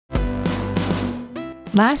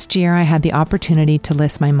Last year, I had the opportunity to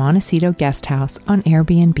list my Montecito guest house on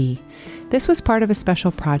Airbnb. This was part of a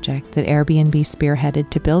special project that Airbnb spearheaded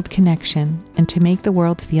to build connection and to make the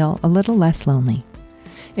world feel a little less lonely.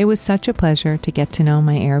 It was such a pleasure to get to know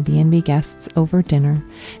my Airbnb guests over dinner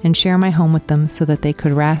and share my home with them so that they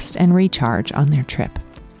could rest and recharge on their trip.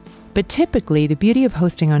 But typically, the beauty of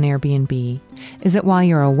hosting on Airbnb is that while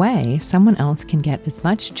you're away, someone else can get as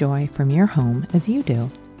much joy from your home as you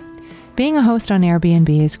do. Being a host on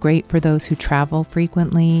Airbnb is great for those who travel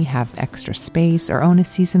frequently, have extra space, or own a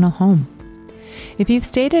seasonal home. If you've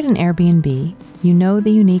stayed at an Airbnb, you know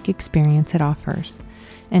the unique experience it offers.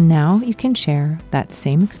 And now you can share that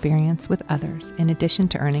same experience with others in addition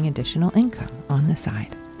to earning additional income on the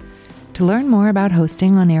side. To learn more about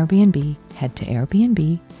hosting on Airbnb, head to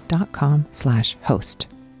airbnb.com/host.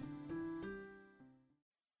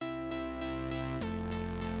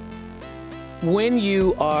 When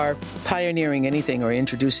you are pioneering anything or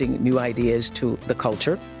introducing new ideas to the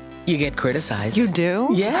culture, you get criticized. You do?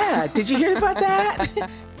 Yeah. Did you hear about that?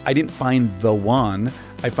 I didn't find the one.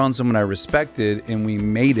 I found someone I respected, and we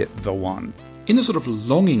made it the one. In a sort of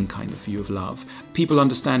longing kind of view of love, people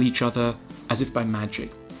understand each other as if by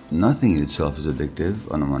magic. Nothing in itself is addictive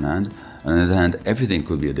on the one hand. On the other hand, everything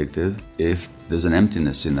could be addictive if there's an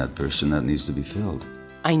emptiness in that person that needs to be filled.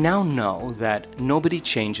 I now know that nobody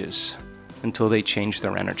changes until they change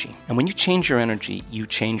their energy. And when you change your energy, you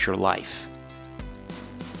change your life.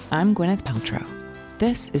 I'm Gwyneth Paltrow.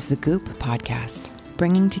 This is the Goop Podcast,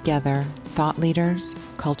 bringing together thought leaders,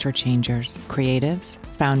 culture changers, creatives,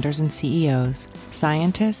 founders and CEOs,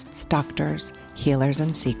 scientists, doctors, healers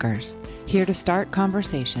and seekers, here to start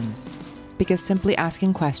conversations, because simply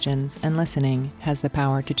asking questions and listening has the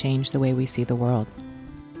power to change the way we see the world.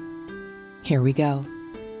 Here we go.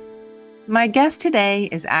 My guest today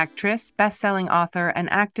is actress, best-selling author, and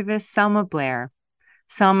activist Selma Blair.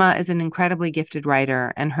 Selma is an incredibly gifted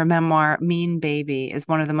writer, and her memoir, Mean Baby, is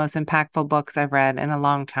one of the most impactful books I've read in a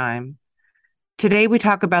long time. Today, we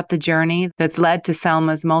talk about the journey that's led to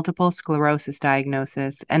Selma's multiple sclerosis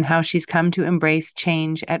diagnosis and how she's come to embrace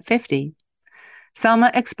change at 50.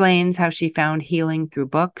 Selma explains how she found healing through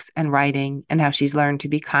books and writing, and how she's learned to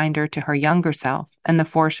be kinder to her younger self and the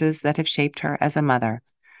forces that have shaped her as a mother.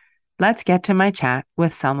 Let's get to my chat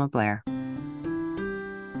with Selma Blair.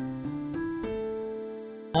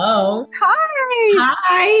 Oh. Hi.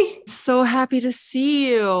 Hi. So happy to see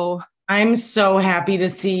you. I'm so happy to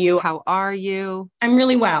see you. How are you? I'm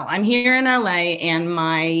really well. I'm here in LA and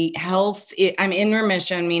my health, I'm in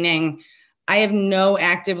remission, meaning I have no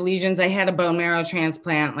active lesions. I had a bone marrow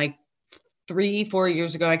transplant like 3-4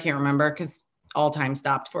 years ago. I can't remember because all time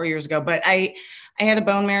stopped 4 years ago, but I had a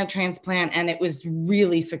bone marrow transplant and it was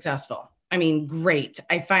really successful. I mean, great.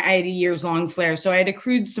 I had a years-long flare. So I had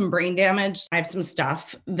accrued some brain damage. I have some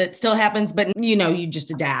stuff that still happens, but you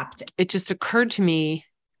just adapt. It just occurred to me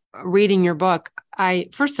reading your book.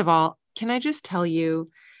 First of all, can I just tell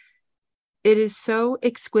you, it is so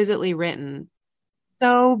exquisitely written,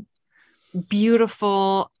 so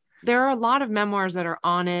beautiful. There are a lot of memoirs that are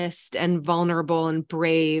honest and vulnerable and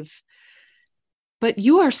brave, but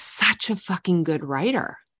you are such a fucking good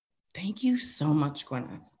writer. Thank you so much,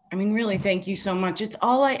 Gwyneth. I mean, really, thank you so much. It's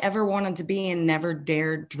all I ever wanted to be and never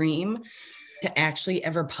dared dream to actually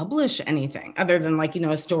ever publish anything other than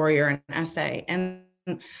a story or an essay. And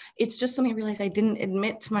it's just something I realized I didn't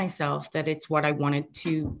admit to myself that it's what I wanted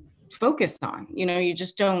to focus on. You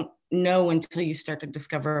just don't know until you start to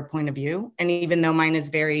discover a point of view. And even though mine is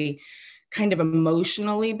very kind of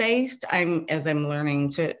emotionally based, as I'm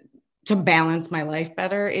learning to balance my life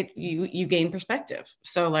better, you gain perspective.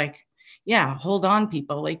 So hold on,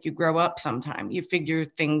 people. You grow up sometime, you figure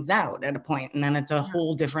things out at a point, and then it's a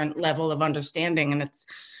whole different level of understanding. And it's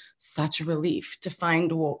such a relief to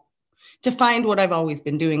find what I've always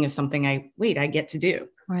been doing is something I get to do.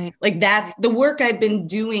 Right. That's the work I've been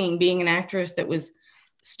doing, being an actress that was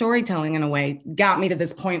storytelling in a way, got me to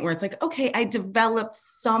this point where it's okay, I developed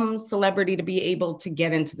some celebrity to be able to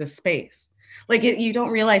get into this space. You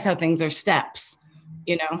don't realize how things are steps,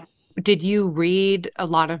 Did you read a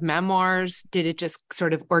lot of memoirs? Did it just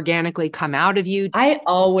sort of organically come out of you? I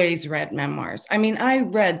always read memoirs. I mean, I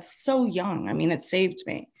read so young. I mean, it saved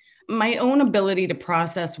me. My own ability to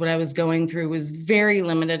process what I was going through was very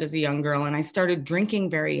limited as a young girl. And I started drinking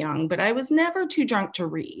very young, but I was never too drunk to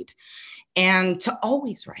read and to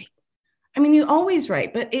always write. I mean, you always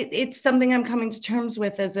write, but it's something I'm coming to terms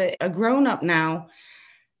with as a grown-up now,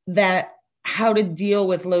 that how to deal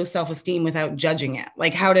with low self-esteem without judging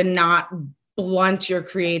it, how to not blunt your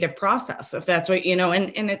creative process, if that's what,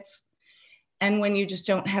 and when you just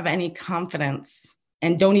don't have any confidence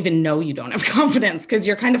and don't even know you don't have confidence because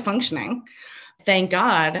you're kind of functioning. Thank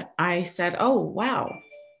God I said, oh, wow,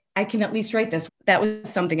 I can at least write this. That was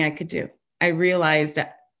something I could do. I realized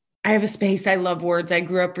that I have a space. I love words. I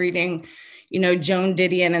grew up reading, Joan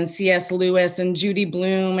Didion and C.S. Lewis and Judy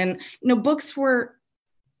Blume. And, books were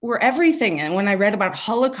everything. And when I read about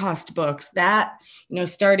Holocaust books, that,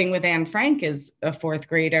 starting with Anne Frank as a fourth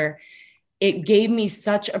grader, it gave me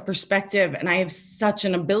such a perspective, and I have such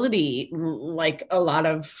an ability, like a lot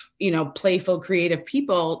of, playful, creative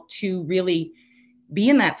people, to really be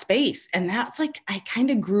in that space. And that's like, I kind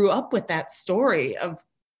of grew up with that story of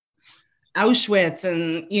Auschwitz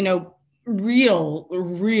and,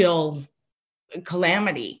 real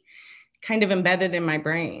calamity kind of embedded in my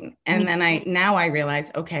brain. And then now I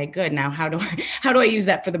realize, okay, good. Now, how do I use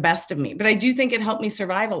that for the best of me? But I do think it helped me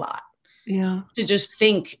survive a lot. Yeah. To just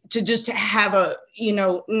have a,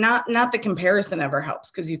 not the comparison ever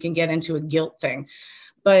helps, because you can get into a guilt thing,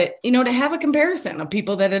 but, to have a comparison of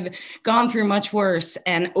people that had gone through much worse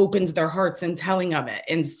and opened their hearts and telling of it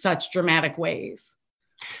in such dramatic ways.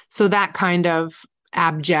 So that kind of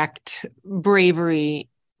abject bravery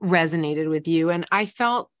resonated with you. And I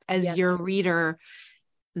felt as your reader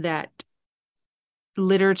that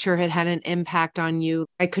literature had an impact on you.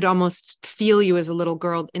 I could almost feel you as a little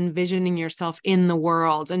girl envisioning yourself in the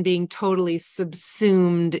world and being totally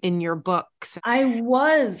subsumed in your books.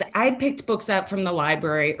 I picked books up from the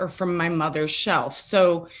library or from my mother's shelf.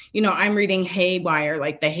 So, I'm reading Haywire,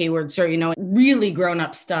 like the Hayward story, really grown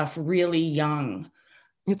up stuff, really young.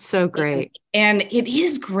 It's so great. And it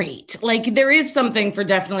is great. Like there is something for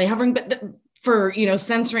definitely hovering, but for,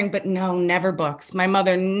 censoring, but no, never books. My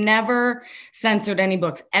mother never censored any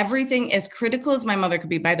books. Everything, as critical as my mother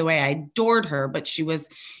could be, by the way, I adored her, but she was,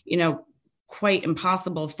 quite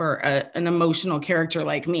impossible for an emotional character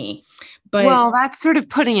like me. But well, that's sort of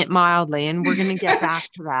putting it mildly, and we're going to get back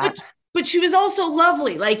to that. But she was also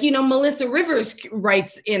lovely. Like, Melissa Rivers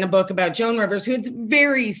writes in a book about Joan Rivers, who had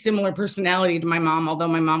very similar personality to my mom, although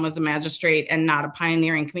my mom was a magistrate and not a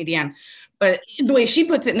pioneering comedian. But the way she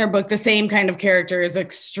puts it in her book, the same kind of character is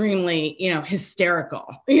extremely,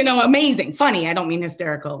 hysterical, amazing, funny. I don't mean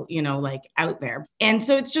hysterical, like out there. And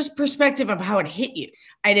so it's just perspective of how it hit you.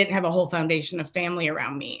 I didn't have a whole foundation of family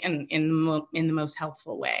around me in the most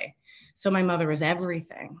healthful way. So my mother was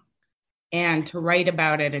everything. And to write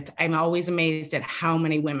about it, I'm always amazed at how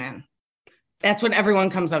many women. That's what everyone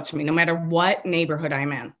comes up to me, no matter what neighborhood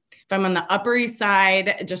I'm in. If I'm on the Upper East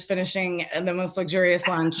Side, just finishing the most luxurious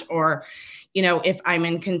lunch, or, if I'm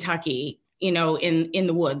in Kentucky, in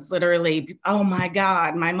the woods, literally, oh my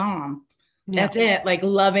God, my mom. Yeah. That's it. Like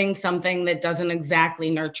loving something that doesn't exactly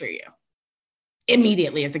nurture you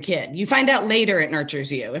immediately as a kid. You find out later it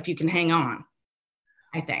nurtures you if you can hang on,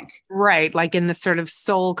 I think. Right. Like in the sort of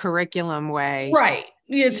soul curriculum way. Right.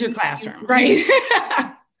 It's your classroom, right?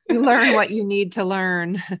 You learn what you need to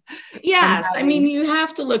learn. Yes. I mean, you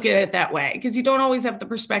have to look at it that way because you don't always have the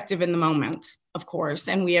perspective in the moment, of course.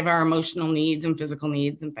 And we have our emotional needs and physical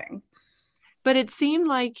needs and things. But it seemed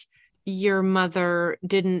like your mother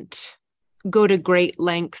didn't go to great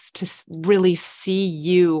lengths to really see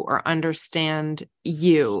you or understand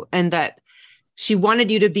you, and that she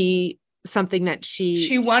wanted you to be something that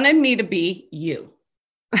she wanted me to be you.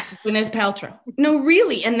 Gwyneth Paltrow. No,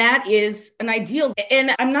 really. And that is an ideal.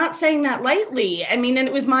 And I'm not saying that lightly. I mean, and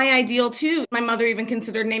it was my ideal too. My mother even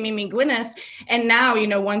considered naming me Gwyneth. And now,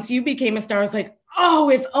 once you became a star, I was like, oh,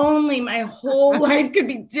 if only my whole life could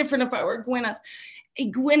be different if I were Gwyneth.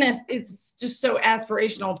 Gwyneth, it's just so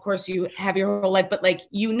aspirational. Of course, you have your whole life, but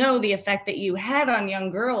the effect that you had on young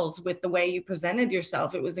girls with the way you presented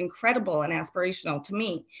yourself. It was incredible and aspirational to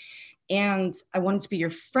me. And I wanted to be your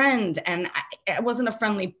friend, and I wasn't a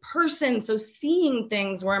friendly person. So seeing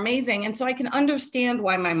things were amazing. And so I can understand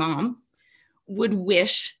why my mom would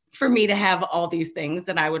wish for me to have all these things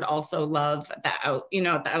that I would also love at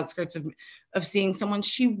the outskirts of seeing someone.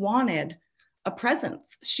 She wanted a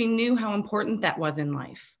presence. She knew how important that was in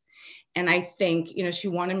life. And I think, she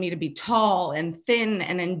wanted me to be tall and thin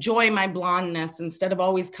and enjoy my blondness instead of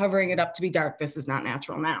always covering it up to be dark. This is not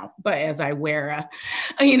natural now, but as I wear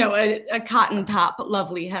a cotton top,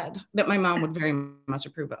 lovely head that my mom would very much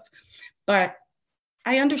approve of. But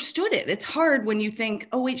I understood it. It's hard when you think,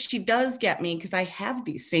 oh, wait, she does get me because I have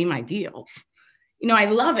these same ideals. I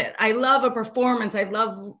love it. I love a performance. I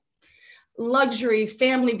love luxury,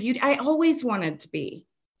 family, beauty. I always wanted to be,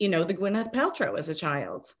 the Gwyneth Paltrow as a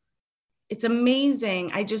child. It's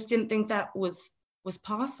amazing. I just didn't think that was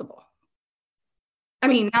possible. I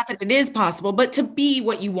mean, not that it is possible, but to be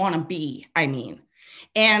what you want to be, I mean.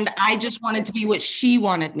 And I just wanted to be what she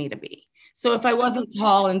wanted me to be. So if I wasn't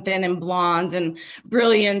tall and thin and blonde and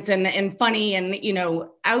brilliant and funny and, you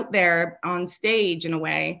know, out there on stage in a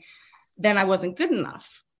way, then I wasn't good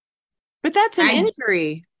enough. But that's an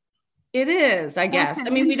injury. It is, I guess. I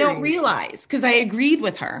mean, we don't realize, because I agreed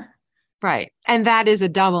with her. Right. And that is a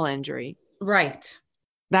double injury. Right.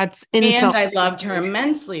 That's insult. And I loved her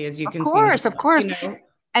immensely, as you can see. Of course. You know?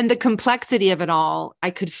 And the complexity of it all, I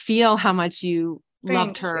could feel how much you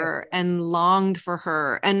loved her and longed for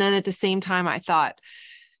her. And then at the same time, I thought,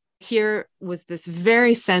 here was this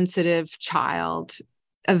very sensitive child,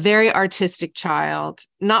 a very artistic child,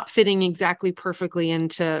 not fitting exactly perfectly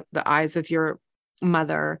into the eyes of your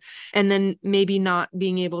mother, and then maybe not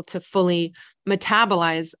being able to fully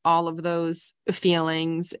metabolize all of those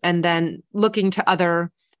feelings, and then looking to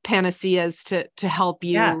other panaceas to help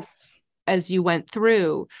you as you went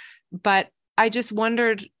through. But I just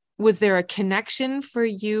wondered, was there a connection for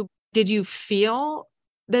you? Did you feel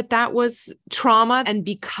that was trauma? And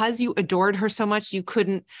because you adored her so much, you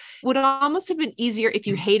couldn't, would it almost have been easier if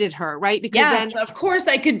you hated her, right? Because then of course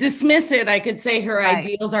I could dismiss it. I could say her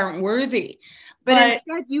ideals aren't worthy. But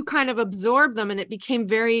instead you kind of absorbed them and it became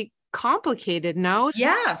very complicated, no?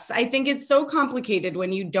 Yes. I think it's so complicated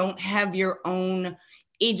when you don't have your own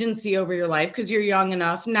agency over your life because you're young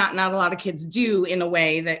enough. Not a lot of kids do in a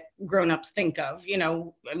way that grownups think of, you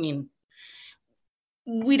know, I mean,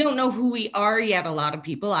 we don't know who we are yet. A lot of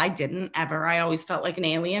people, I didn't ever. I always felt like an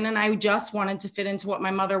alien and I just wanted to fit into what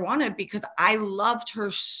my mother wanted because I loved her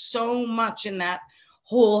so much in that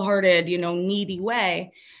wholehearted, you know, needy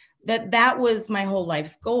way that was my whole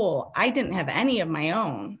life's goal. I didn't have any of my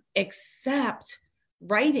own except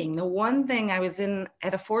writing. The one thing, I was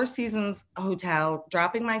at a Four Seasons hotel,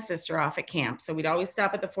 dropping my sister off at camp. So we'd always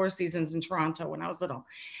stop at the Four Seasons in Toronto when I was little.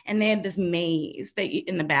 And they had this maze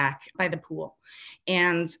in the back by the pool.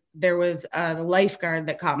 And there was a lifeguard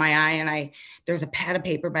that caught my eye, and there's a pad of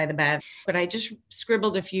paper by the bed, but I just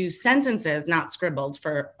scribbled a few sentences, not scribbled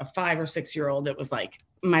for a 5 or 6 year old. It was like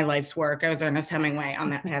my life's work. I was Ernest Hemingway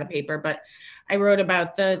on that pad of paper, but I wrote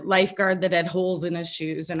about the lifeguard that had holes in his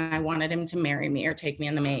shoes and I wanted him to marry me or take me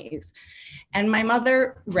in the maze. And my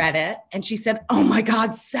mother read it and she said, "Oh my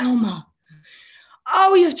God, Selma.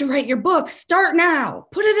 Oh, you have to write your book. Start now.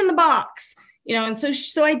 Put it in the box." You know, and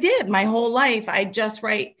so I did. My whole life, I just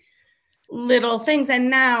write little things. And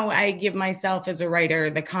now I give myself as a writer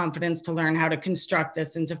the confidence to learn how to construct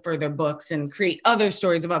this into further books and create other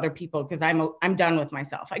stories of other people because I'm done with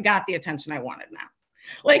myself. I got the attention I wanted now.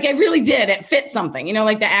 Like I really did. It fit something, you know,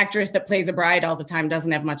 like the actress that plays a bride all the time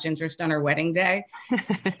doesn't have much interest on her wedding day,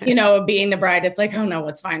 you know, being the bride. It's like, oh no,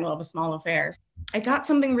 it's fine. We'll have a small affair. I got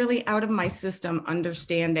something really out of my system,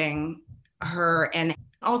 understanding her and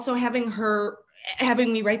also having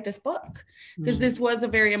me write this book because this was a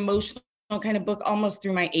very emotional kind of book, almost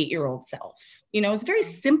through my 8-year-old self. You know, it was a very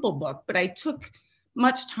simple book, but I took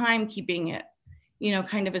much time keeping it, you know,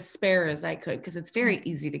 kind of as spare as I could because it's very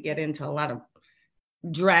easy to get into a lot of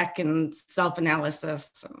dreck and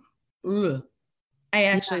self-analysis. I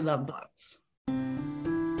actually love books.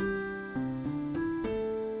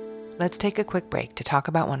 Let's take a quick break to talk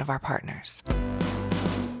about one of our partners.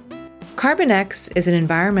 Carbon X is an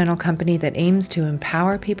environmental company that aims to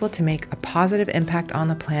empower people to make a positive impact on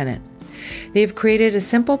the planet. They've created a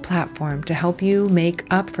simple platform to help you make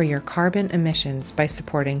up for your carbon emissions by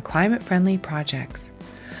supporting climate-friendly projects.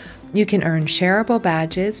 You can earn shareable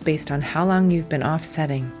badges based on how long you've been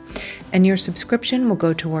offsetting, and your subscription will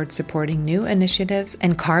go towards supporting new initiatives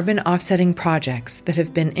and carbon offsetting projects that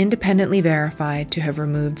have been independently verified to have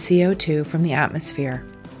removed CO2 from the atmosphere.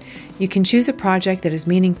 You can choose a project that is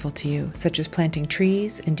meaningful to you, such as planting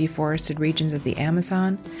trees in deforested regions of the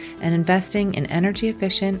Amazon and investing in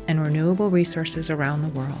energy-efficient and renewable resources around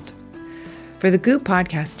the world. For the Goop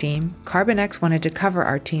podcast team, Carbon X wanted to cover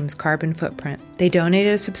our team's carbon footprint. They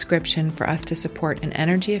donated a subscription for us to support an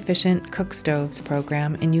energy-efficient cook stoves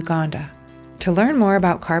program in Uganda. To learn more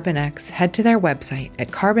about Carbon X, head to their website at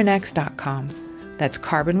carbonx.com. That's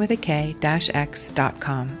carbon with a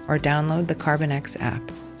K-X.com, or download the Carbon X app.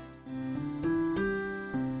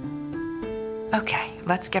 Okay,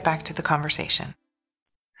 let's get back to the conversation.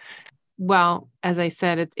 Well, as I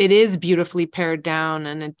said, it is beautifully pared down,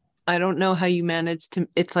 and I don't know how you managed to,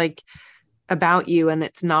 it's like about you and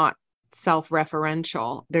it's not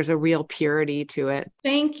self-referential. There's a real purity to it.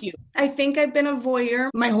 Thank you. I think I've been a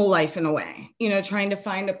voyeur my whole life in a way, you know, trying to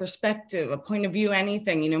find a perspective, a point of view,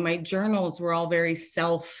 anything. You know, my journals were all very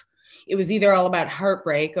it was either all about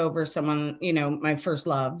heartbreak over someone, you know, my first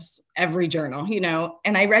loves, every journal, you know,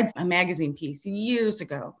 and I read a magazine piece years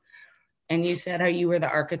ago, and you said how you were the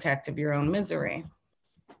architect of your own misery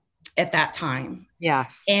at that time.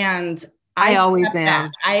 Yes. And I always kept am.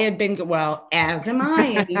 that. I had been, well, as am I.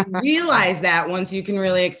 And you realize that once you can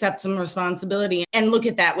really accept some responsibility and look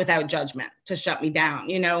at that without judgment to shut me down.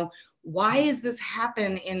 You know, why is this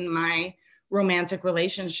happen in my romantic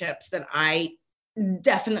relationships that I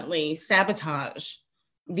definitely sabotage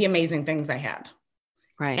the amazing things I had?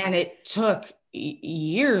 Right. And it took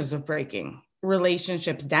years of breaking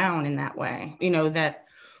relationships down in that way, you know, that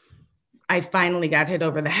I finally got hit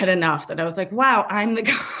over the head enough that I was like, wow, I'm the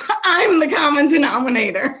common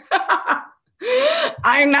denominator.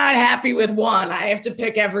 I'm not happy with one. I have to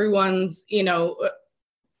pick everyone's, you know,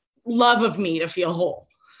 love of me to feel whole.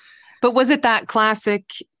 But was it that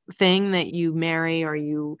classic thing that you marry or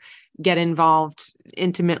you get involved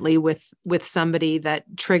intimately with somebody that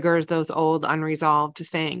triggers those old unresolved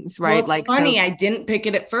things, right? Well, like funny, I didn't pick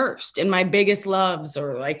it at first. And my biggest loves,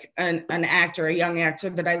 or like an actor, a young actor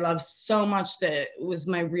that I love so much that was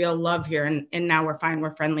my real love here. And now we're fine,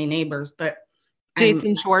 we're friendly neighbors. But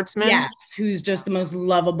Jason Schwartzman, yes, who's just the most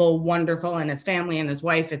lovable, wonderful, and his family and his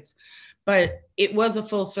wife. But it was a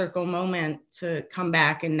full circle moment to come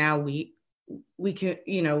back, and now we could,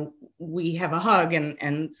 you know, we have a hug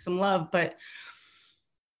and some love, but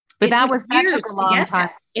that took a long time.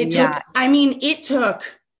 It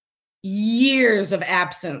took years of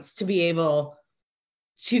absence to be able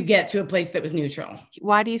to get to a place that was neutral.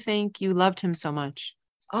 Why do you think you loved him so much?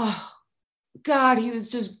 Oh God, he was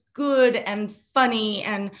just good and funny,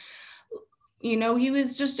 and you know, he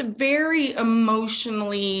was just a very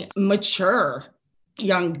emotionally mature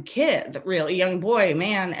young kid, really young boy,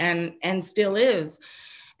 man, and still is,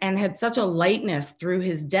 and had such a lightness through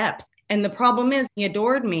his depth. And the problem is he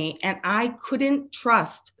adored me, and I couldn't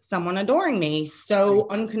trust someone adoring me so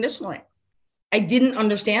unconditionally. I didn't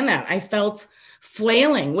understand that. I felt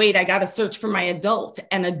flailing. Wait, I got to search for my adult.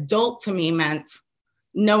 And adult to me meant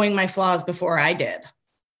knowing my flaws before I did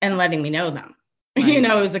and letting me know them. Right. You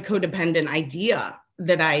know, it was a codependent idea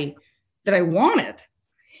that I wanted.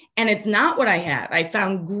 And it's not what I had. I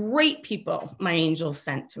found great people my angels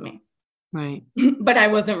sent to me. Right. But I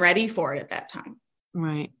wasn't ready for it at that time.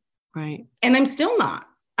 Right. Right. And I'm still not.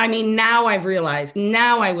 I mean, now I've realized,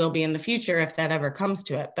 now I will be in the future if that ever comes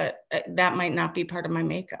to it, but that might not be part of my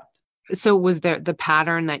makeup. So was there the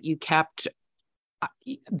pattern that you kept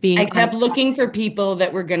being? I kept looking for people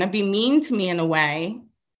that were going to be mean to me in a way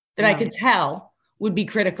that I could tell would be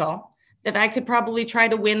critical, that I could probably try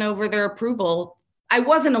to win over their approval. I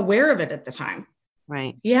wasn't aware of it at the time.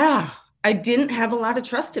 Right. Yeah. I didn't have a lot of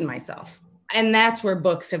trust in myself. And that's where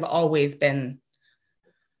books have always been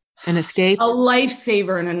an escape, a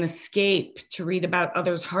lifesaver and an escape, to read about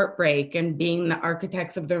others' heartbreak and being the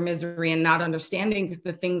architects of their misery and not understanding, because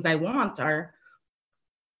the things I want are,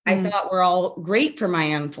 I thought were all great for my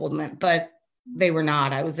unfoldment, but they were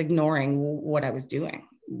not. I was ignoring what I was doing,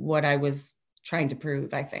 what I was trying to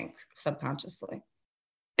prove, I think, subconsciously.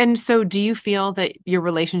 And so do you feel that your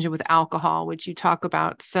relationship with alcohol, which you talk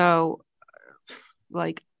about so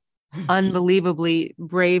like unbelievably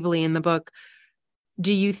bravely in the book,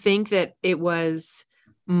 do you think that it was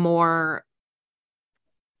more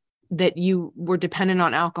that you were dependent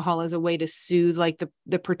on alcohol as a way to soothe like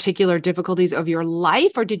the particular difficulties of your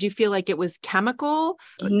life? Or did you feel like it was chemical?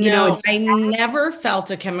 No, I never felt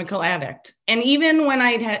a chemical addict. And even when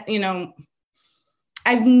I'd had, you know,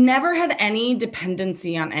 I've never had any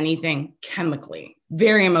dependency on anything chemically,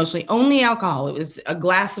 very emotionally, only alcohol. It was a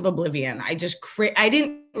glass of oblivion. I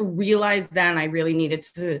didn't realize then I really needed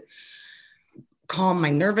to calm my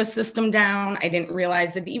nervous system down. I didn't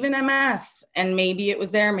realize that even MS, and maybe it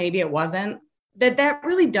was there, maybe it wasn't, that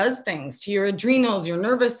really does things to your adrenals, your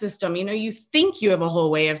nervous system. You know, you think you have a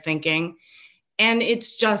whole way of thinking, and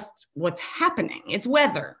it's just what's happening. It's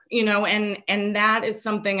weather, you know, and that is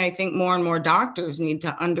something I think more and more doctors need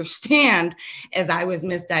to understand, as I was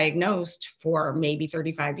misdiagnosed for maybe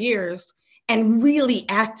 35 years and really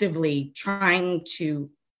actively trying to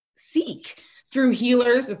seek through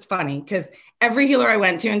healers. It's funny because every healer I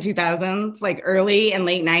went to in 2000s, like early and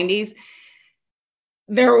late 90s,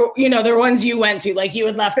 they're ones you went to, like you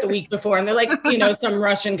had left the week before, and they're like, you know, some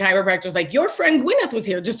Russian chiropractor's like, your friend Gwyneth was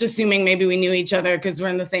here, just assuming maybe we knew each other because we're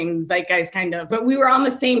in the same zeitgeist kind of, but we were on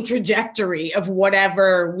the same trajectory of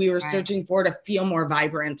whatever we were searching for to feel more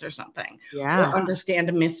vibrant or something, or understand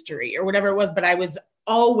a mystery or whatever it was. But I was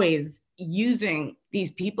always using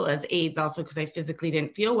these people as aids also because I physically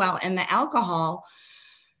didn't feel well. And the alcohol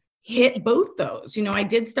hit both those. You know, I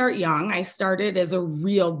did start young. I started as a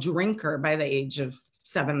real drinker by the age of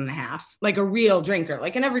 7.5, like a real drinker,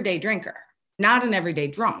 like an everyday drinker, not an everyday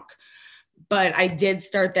drunk. But I did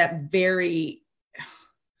start that very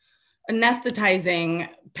anesthetizing,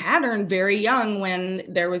 pattern very young when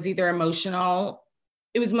there was either emotional,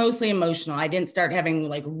 it was mostly emotional. I didn't start having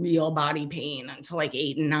like real body pain until like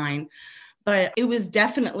 8 and 9, but it was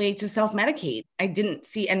definitely to self-medicate. I didn't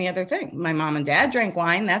see any other thing. My mom and dad drank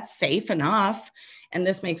wine. That's safe enough. And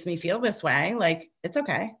this makes me feel this way. Like, it's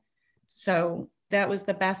okay. So that was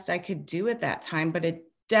the best I could do at that time, but it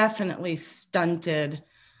definitely stunted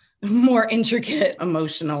more intricate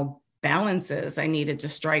emotional balances I needed to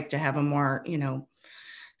strike to have a more,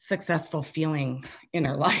 successful feeling in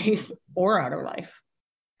her life or outer life.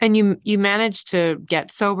 And you managed to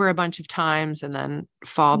get sober a bunch of times and then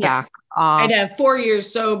fall back off. I'd have 4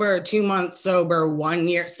 years sober, 2 months sober, 1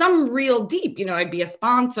 year, some real deep, I'd be a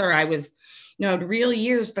sponsor. I was, real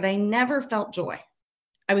years, but I never felt joy.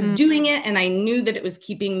 I was doing it and I knew that it was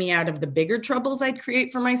keeping me out of the bigger troubles I'd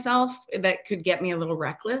create for myself that could get me a little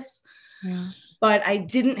reckless. Yeah. But I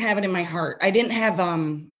didn't have it in my heart. I didn't have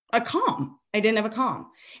a calm.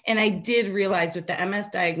 And I did realize with the MS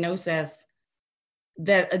diagnosis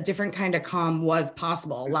that a different kind of calm was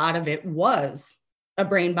possible. A lot of it was a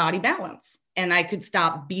brain-body balance. And I could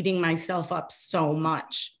stop beating myself up so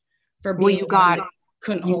much for being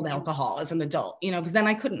couldn't hold alcohol as an adult, because then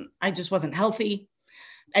I just wasn't healthy.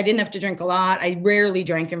 I didn't have to drink a lot. I rarely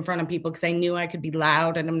drank in front of people because I knew I could be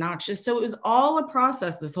loud and obnoxious. So it was all a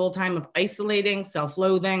process this whole time of isolating,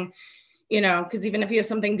 self-loathing, because even if you have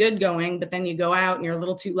something good going, but then you go out and you're a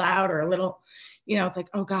little too loud or a little, it's like,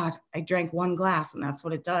 oh God, I drank 1 glass and that's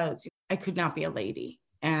what it does. I could not be a lady.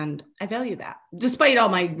 And I value that despite all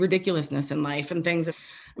my ridiculousness in life and things.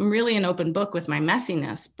 I'm really an open book with my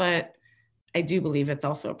messiness, but I do believe it's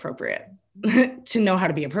also appropriate to know how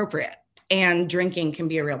to be appropriate. And drinking can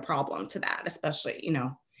be a real problem to that, especially,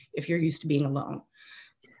 if you're used to being alone.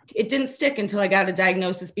 It didn't stick until I got a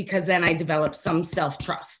diagnosis because then I developed some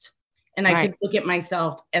self-trust. And I could look at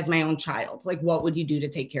myself as my own child. Like, what would you do to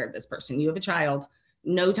take care of this person? You have a child,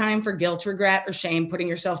 no time for guilt, regret, or shame, putting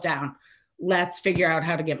yourself down. Let's figure out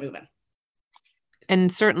how to get moving.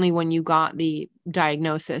 And certainly when you got the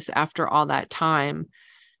diagnosis after all that time,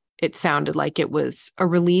 it sounded like it was a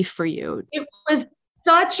relief for you. It was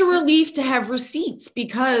such a relief to have receipts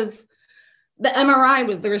because the MRI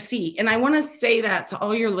was the receipt. And I want to say that to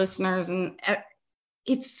all your listeners. And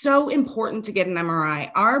it's so important to get an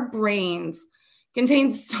MRI. Our brains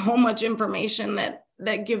contain so much information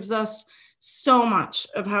that gives us so much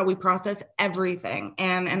of how we process everything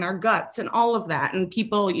and our guts and all of that. And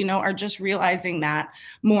people, are just realizing that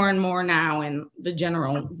more and more now in the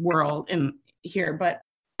general world and here. But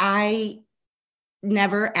I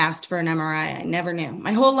never asked for an MRI. I never knew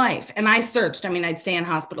my whole life. And I searched. I'd stay in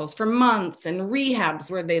hospitals for months and rehabs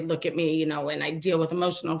where they'd look at me, and I'd deal with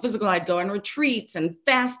emotional, physical. I'd go on retreats and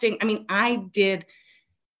fasting. I did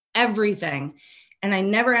everything. And I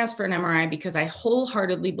never asked for an MRI because I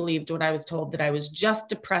wholeheartedly believed what I was told, that I was just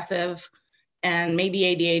depressive and maybe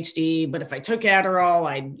ADHD. But if I took Adderall,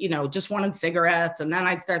 I, just wanted cigarettes. And then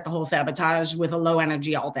I'd start the whole sabotage with a low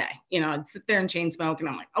energy all day. I'd sit there and chain smoke and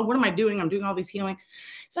I'm like, oh, what am I doing? I'm doing all these healing.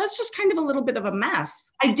 So that's just kind of a little bit of a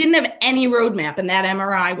mess. I didn't have any roadmap. And that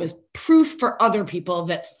MRI was proof for other people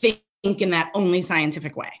that think in that only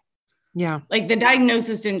scientific way. Yeah. Like the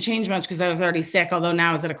diagnosis didn't change much because I was already sick, although now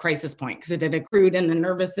I was at a crisis point because it had accrued in the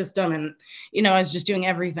nervous system. And, I was just doing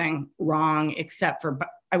everything wrong except for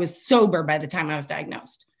I was sober by the time I was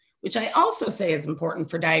diagnosed, which I also say is important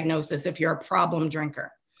for diagnosis if you're a problem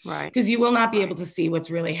drinker. Right. Because you will not be able to see what's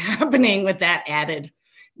really happening with that added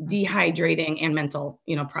dehydrating and mental,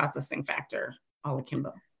 processing factor all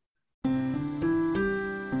akimbo.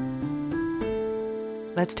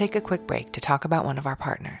 Let's take a quick break to talk about one of our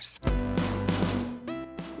partners.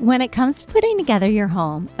 When it comes to putting together your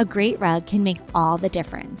home, a great rug can make all the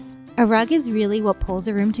difference. A rug is really what pulls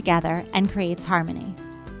a room together and creates harmony.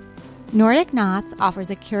 Nordic Knots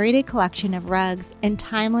offers a curated collection of rugs and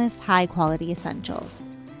timeless, high-quality essentials.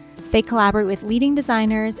 They collaborate with leading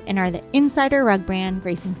designers and are the insider rug brand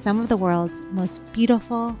gracing some of the world's most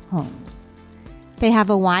beautiful homes. They have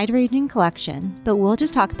a wide-ranging collection, but we'll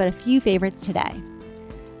just talk about a few favorites today.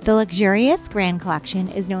 The luxurious Grand Collection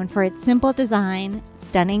is known for its simple design,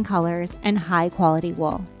 stunning colors, and high-quality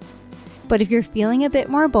wool. But if you're feeling a bit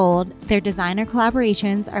more bold, their designer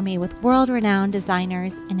collaborations are made with world-renowned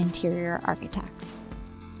designers and interior architects.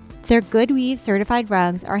 Their Good Weave certified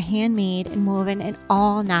rugs are handmade and woven in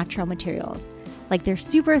all natural materials, like their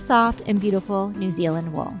super soft and beautiful New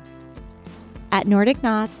Zealand wool. At Nordic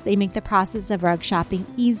Knots, they make the process of rug shopping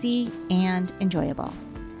easy and enjoyable.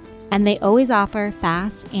 And they always offer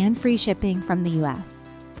fast and free shipping from the US.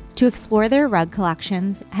 To explore their rug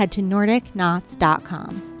collections, head to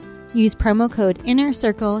NordicKnots.com. Use promo code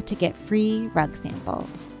INNERCIRCLE to get free rug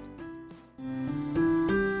samples.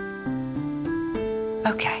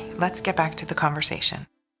 Okay, let's get back to the conversation.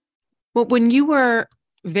 Well, when you were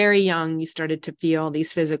very young, you started to feel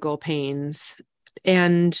these physical pains.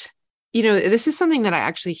 And, this is something that I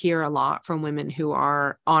actually hear a lot from women who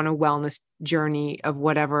are on a wellness journey of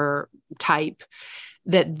whatever type,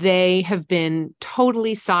 that they have been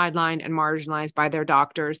totally sidelined and marginalized by their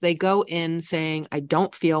doctors. They go in saying, I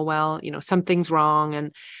don't feel well, something's wrong.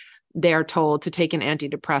 And they're told to take an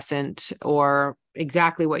antidepressant or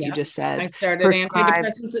exactly what you just said. I started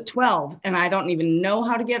antidepressants at 12 and I don't even know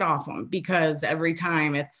how to get off them because every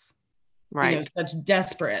time it's such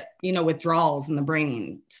desperate, withdrawals in the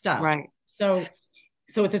brain stuff. Right. So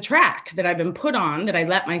it's a track that I've been put on, that I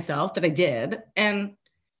let myself, that I did. And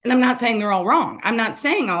I'm not saying they're all wrong. I'm not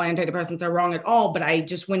saying all antidepressants are wrong at all, but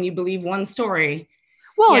when you believe one story.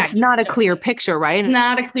 Well, it's not a clear picture, right?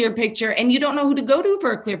 Not a clear picture. And you don't know who to go to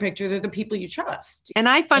for a clear picture. They're the people you trust. And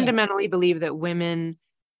I fundamentally believe that women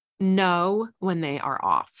know when they are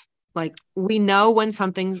off. Like, we know when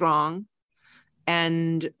something's wrong.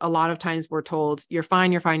 And a lot of times we're told, you're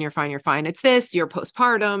fine, you're fine, you're fine, you're fine. It's this, you're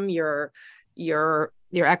postpartum, you're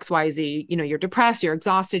XYZ, you're depressed, you're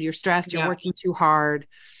exhausted, you're stressed, you're working too hard.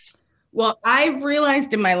 Well, I've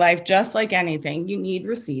realized in my life, just like anything, you need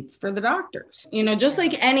receipts for the doctors, just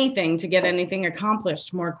like anything, to get anything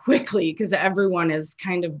accomplished more quickly, because everyone is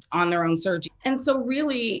kind of on their own surge. And so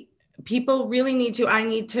really, people really I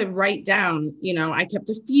need to write down, I kept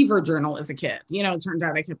a fever journal as a kid. It turns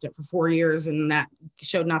out I kept it for 4 years and that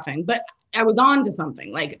showed nothing, but I was on to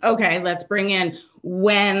something. Like, okay, let's bring in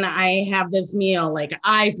when I have this meal, like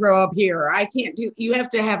I throw up here, or I can't do, you have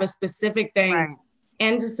to have a specific thing. Right.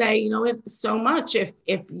 And to say,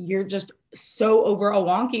 if you're just so overall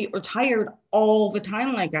wonky or tired all the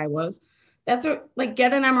time, like I was, get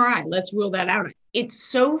an MRI. Let's rule that out. It's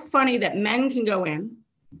so funny that men can go in.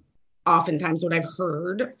 Oftentimes what I've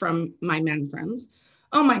heard from my men friends,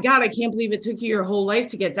 oh my God, I can't believe it took you your whole life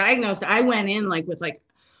to get diagnosed. I went in with a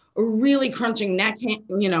really crunching neck,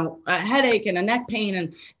 a headache and a neck pain.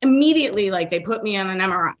 And immediately they put me on an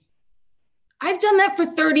MRI. I've done that for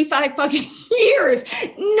 35 fucking years.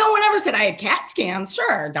 No one ever said I had CAT scans.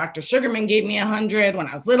 Sure. Dr. Sugarman gave me 100. When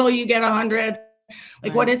I was little, you get 100.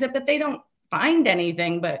 Right. What is it? But they don't find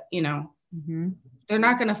anything, but they're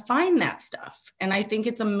not going to find that stuff. And I think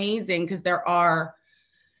it's amazing because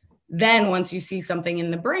then once you see something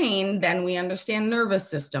in the brain, then we understand nervous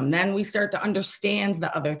system. Then we start to understand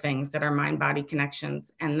the other things that are mind-body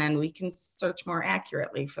connections. And then we can search more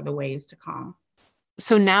accurately for the ways to calm.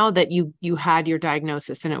 So now that you had your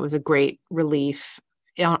diagnosis and it was a great relief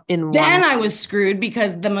then I was screwed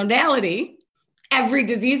because the modality, every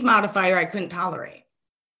disease modifier I couldn't tolerate.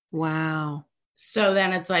 Wow. So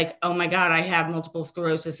then it's like, oh my God, I have multiple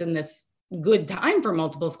sclerosis in this good time for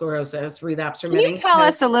multiple sclerosis, relapse remitting. Can you tell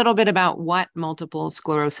us a little bit about what multiple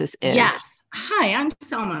sclerosis is? Yes. Hi, I'm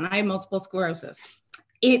Selma and I have multiple sclerosis.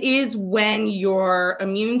 It is when your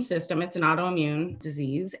immune system, it's an autoimmune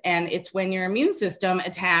disease, and it's when your immune system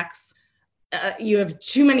attacks, you have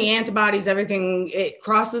too many antibodies, everything, it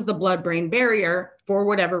crosses the blood-brain barrier for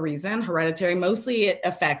whatever reason, hereditary. Mostly it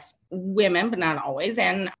affects women, but not always,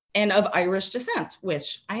 and of Irish descent,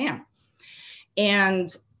 which I am.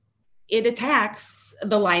 And it attacks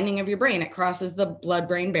the lining of your brain. It crosses the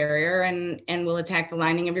blood-brain barrier and will attack the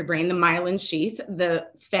lining of your brain, the myelin sheath, the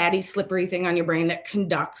fatty, slippery thing on your brain that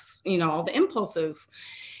conducts, all the impulses.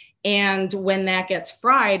 And when that gets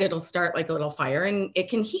fried, it'll start like a little fire, and it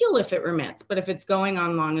can heal if it remits. But if it's going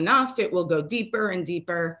on long enough, it will go deeper and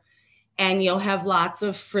deeper. And you'll have lots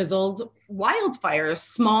of frizzled wildfires,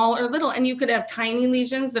 small or little. And you could have tiny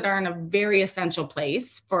lesions that are in a very essential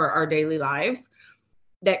place for our daily lives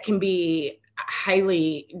that can be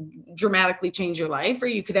highly dramatically change your life. Or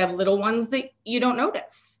you could have little ones that you don't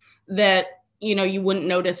notice, that, you wouldn't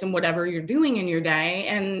notice in whatever you're doing in your day,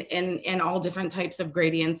 and all different types of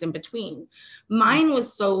gradients in between. Mine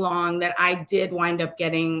was so long that I did wind up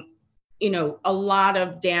getting, a lot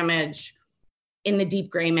of damage in the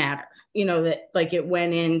deep gray matter, that it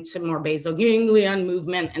went into more basal ganglion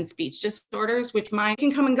movement and speech disorders, which mine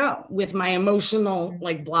can come and go with my emotional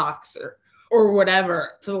blocks or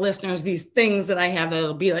whatever. For the listeners, these things that I have,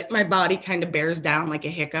 that'll be my body kind of bears down like a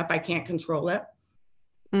hiccup. I can't control it.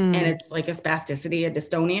 And it's like a spasticity, a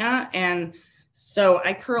dystonia. And so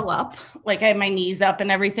I curl up, I have my knees up and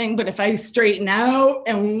everything. But if I straighten out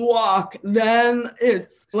and walk, then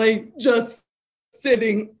it's just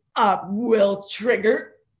sitting up will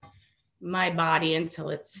trigger my body until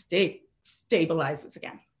it stabilizes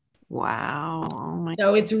again. Wow. Oh my.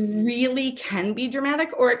 So it really can be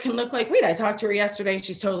dramatic, or it can look like, wait, I talked to her yesterday.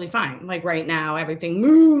 She's totally fine. Like right now, everything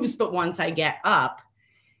moves. But once I get up,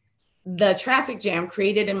 the traffic jam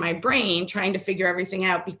created in my brain trying to figure everything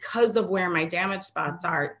out because of where my damage spots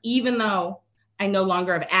are, even though I no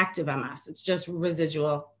longer have active MS, it's just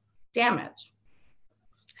residual damage.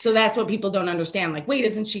 So that's what people don't understand. Like, wait,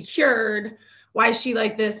 isn't she cured? Why is she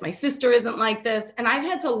like this? My sister isn't like this. And I've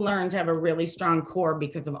had to learn to have a really strong core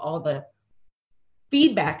because of all the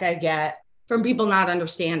feedback I get from people not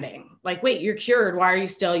understanding. Like, wait, you're cured. Why are you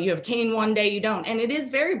still, you have cane one day, you don't. And it is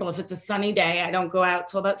variable. If it's a sunny day, I don't go out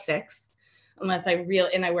till about 6 unless I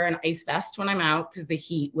wear an ice vest when I'm out because the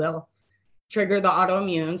heat will trigger the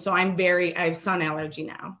autoimmune. So I have sun allergy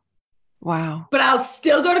now. Wow. But I'll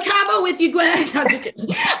still go to Cabo with you, Gwen. I'm just kidding.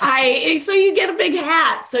 So you get a big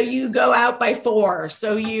hat. So you go out by 4.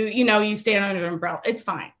 So you stand under an umbrella. It's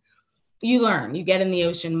fine. You learn, you get in the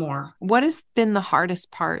ocean more. What has been the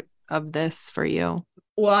hardest part of this for you?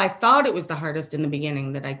 Well, I thought it was the hardest in the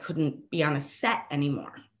beginning that I couldn't be on a set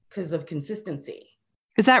anymore because of consistency.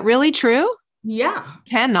 Is that really true? Yeah.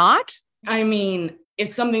 Cannot? I mean, if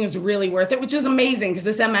something is really worth it, which is amazing because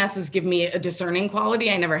this MS has given me a discerning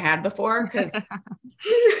quality I never had before because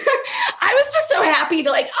I was just so happy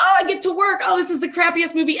to I get to work. Oh, this is the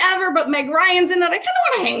crappiest movie ever, but Meg Ryan's in it. I kind of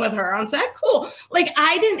want to hang with her on set. Cool.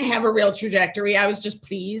 I didn't have a real trajectory. I was just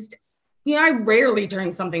pleased. I rarely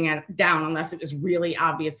turn something down unless it was really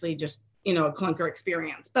obviously just, a clunker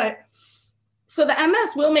experience. But so the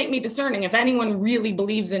MS will make me discerning. If anyone really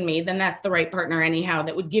believes in me, then that's the right partner anyhow,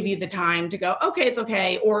 that would give you the time to go, okay, it's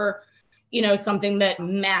okay. Or, something that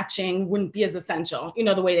matching wouldn't be as essential,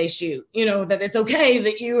 the way they shoot, that it's okay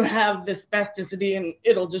that you have this spasticity and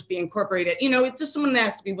it'll just be incorporated. It's just someone that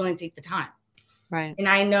has to be willing to take the time. Right. And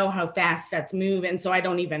I know how fast sets move. And so I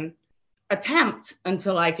don't even attempt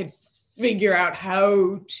until I could figure out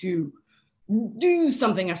how to do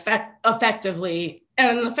something effectively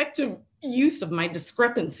and an effective use of my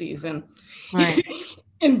discrepancies and right.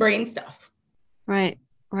 in brain stuff. Right.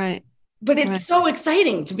 But it's so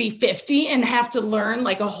exciting to be 50 and have to learn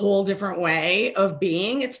a whole different way of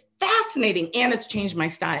being. It's fascinating. And it's changed my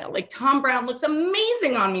style. Tom Brown looks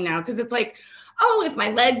amazing on me now because it's if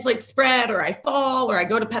my legs spread or I fall or I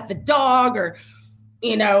go to pet the dog or,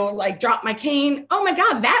 drop my cane. Oh my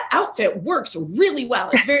God, that outfit works really well.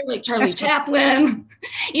 It's very Charlie Chaplin.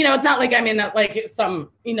 It's not like I'm in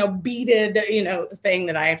some, beaded, thing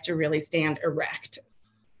that I have to really stand erect.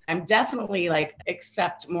 I'm definitely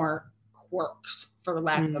accept more quirks, for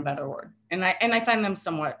lack of a better word. And I find them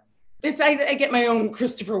somewhat, I get my own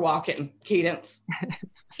Christopher Walken cadence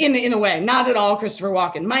in a way, not at all Christopher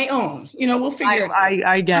Walken, my own, we'll figure it out.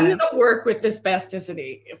 I get I'm it. going to work with this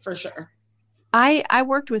spasticity for sure. I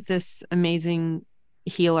worked with this amazing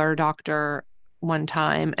healer doctor one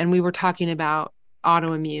time, and we were talking about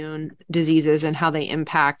autoimmune diseases and how they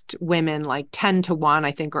impact women 10 to 1,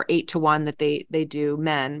 I think, or 8 to 1 that they do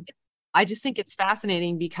men. I just think it's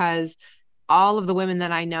fascinating because all of the women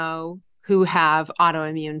that I know who have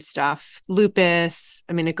autoimmune stuff, lupus,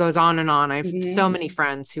 I mean, it goes on and on. I have so many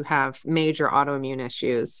friends who have major autoimmune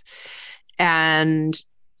issues. And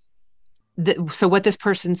so what this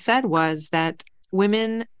person said was that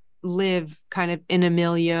women live kind of in a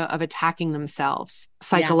milieu of attacking themselves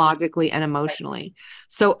psychologically and emotionally.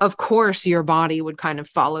 So of course your body would kind of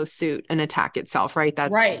follow suit and attack itself, right?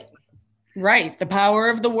 That's right. The power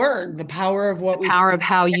of the word, the power of what power of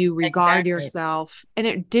how you regard yourself. And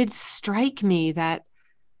it did strike me that,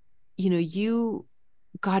 you,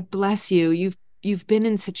 God bless you, you've been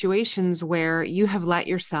in situations where you have let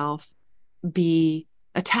yourself be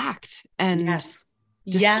attacked and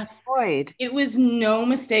destroyed. It was no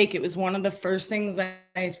mistake. It was one of the first things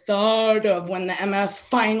I thought of when the MS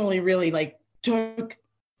finally really took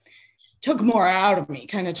more out of me,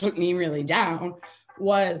 kind of took me really down,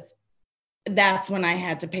 that's when I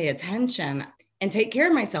had to pay attention and take care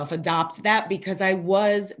of myself, adopt that, because I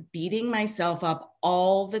was beating myself up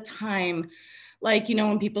all the time.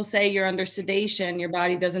 When people say you're under sedation, your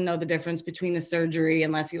body doesn't know the difference between a surgery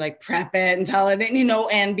unless you prep it and tell it,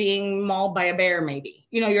 and being mauled by a bear, maybe,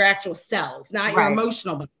 your actual cells, not your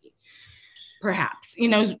emotional body, perhaps,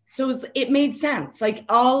 so it made sense.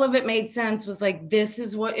 All of it made sense, was this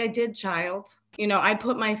is what I did, child. I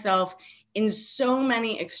put myself in so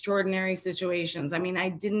many extraordinary situations. I mean, I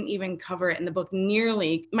didn't even cover it in the book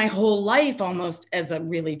nearly. My whole life almost as a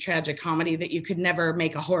really tragic comedy that you could never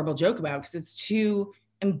make a horrible joke about because it's too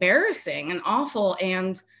embarrassing and awful.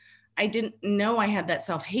 And I didn't know I had that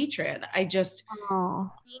self-hatred. I just, being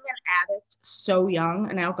an addict so young,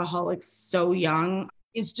 an alcoholic so young,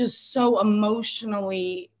 is just so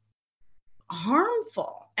emotionally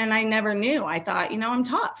harmful. And I never knew. I thought, I'm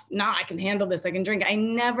tough. No, I can handle this. I can drink. I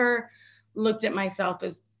never looked at myself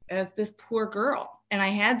as this poor girl. And I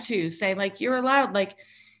had to say, like, you're allowed, like,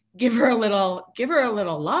 give her a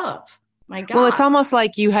little love. My God. Well, it's almost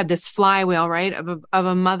like you had this flywheel, right? Of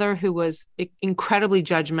a mother who was incredibly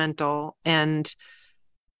judgmental and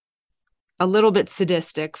a little bit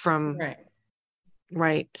sadistic from,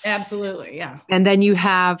 right. Absolutely. Yeah. And then you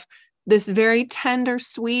have this very tender,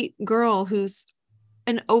 sweet girl who's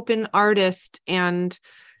an open artist and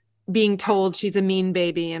being told she's a mean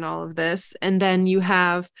baby and all of this. And then you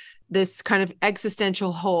have this kind of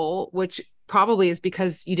existential hole, which probably is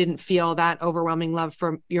because you didn't feel that overwhelming love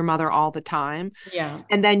for your mother all the time. Yeah.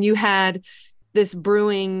 And then you had this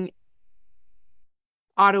brewing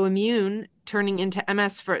autoimmune turning into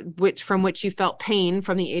MS from which you felt pain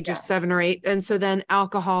from the age of 7 or 8. And so then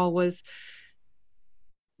alcohol was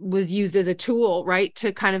used as a tool, right,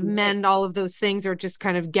 to kind of mend all of those things or just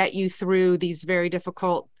kind of get you through these very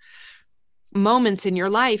difficult moments in your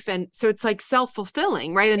life. And so it's like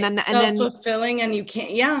self-fulfilling, right? And then self-fulfilling, and you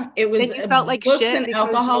can't, it was, you felt like books shit, and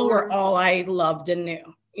alcohol were all I loved and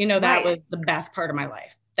knew. That was the best part of my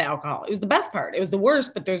life, the alcohol. It was the best part. It was the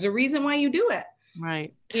worst, but there's a reason why you do it.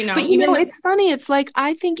 Right. But it's funny. It's like,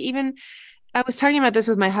 I think I was talking about this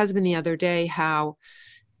with my husband the other day, how,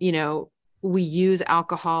 we use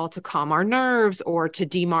alcohol to calm our nerves or to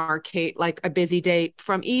demarcate like a busy day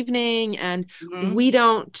from evening. And we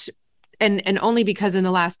don't, and only because in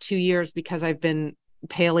the last 2 years, because I've been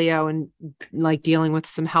paleo and like dealing with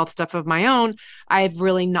some health stuff of my own, I've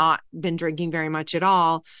really not been drinking very much at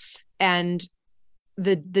all. And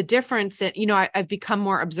the difference, I've become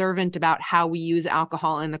more observant about how we use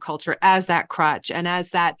alcohol in the culture as that crutch and as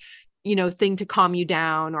that, thing to calm you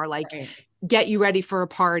down or like get you ready for a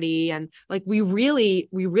party. And like, we really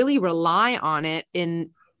rely on it in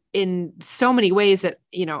so many ways that,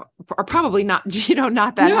 are probably not,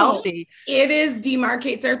 not that healthy. It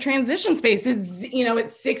demarcates our transition space.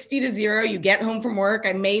 It's 60 to 0. You get home from work.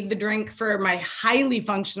 I made the drink for my highly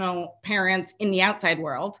functional parents in the outside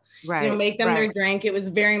world, make them their drink. It was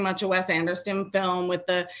very much a Wes Anderson film with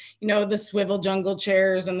the, the swivel jungle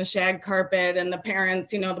chairs and the shag carpet and the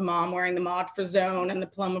parents, the mom wearing the Maud Frazone and the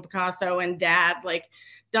Paloma Picasso and dad, like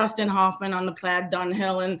Dustin Hoffman on the plaid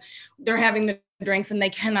Dunhill, and they're having the drinks and they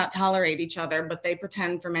cannot tolerate each other, but they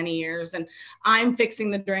pretend for many years. And I'm fixing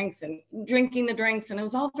the drinks and drinking the drinks. And it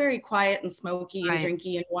was all very quiet and smoky and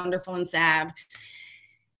drinky and wonderful and sad.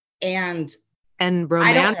 And romantic.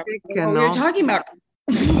 I don't know what we were talking about.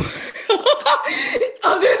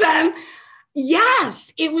 Other than,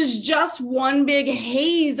 yes, it was just one big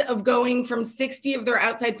haze of going from 60 of their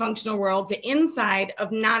outside functional world to inside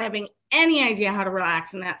of not having any idea how to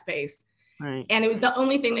relax in that space. Right. And it was the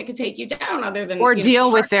only thing that could take you down other than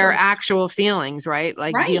deal with their actual feelings, right?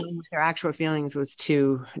 Like dealing with their actual feelings was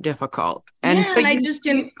too difficult. And so I just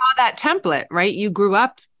didn't saw that template, right? You grew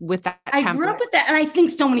up with that template. I grew up with that. And I think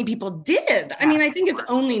so many people did. I mean, I think it's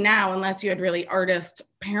only now, unless you had really artist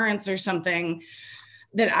parents or something,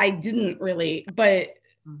 that I didn't really, but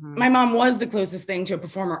my mom was the closest thing to a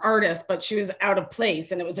performer artist, but she was out of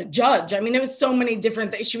place and it was a judge. I mean, there was so many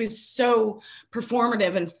different things. She was so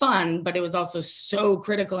performative and fun, but it was also so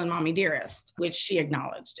critical in Mommy Dearest, which she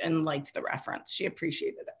acknowledged and liked the reference. She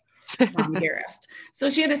appreciated it, Mommy Dearest. So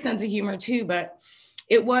she had a sense of humor too, but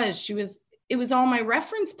it was all my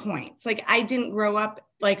reference points. Like I didn't grow up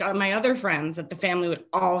like my other friends that the family would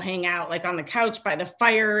all hang out like on the couch by the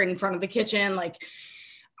fire in front of the kitchen. Like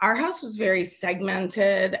our house was very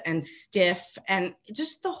segmented and stiff, and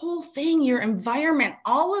just the whole thing, your environment,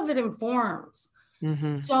 all of it informs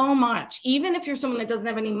so much. Even if you're someone that doesn't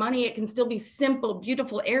have any money, it can still be simple,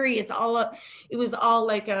 beautiful, airy. It was all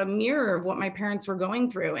like a mirror of what my parents were going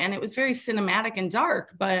through. And it was very cinematic and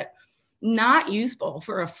dark, but not useful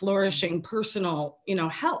for a flourishing personal,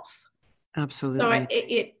 health. Absolutely.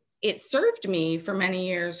 So it served me for many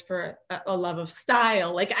years for a love of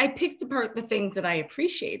style. Like I picked apart the things that I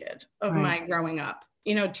appreciated of my growing up,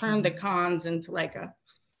 turned the cons into like a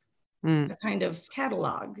kind of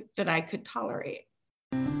catalog that I could tolerate.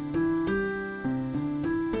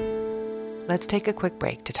 Let's take a quick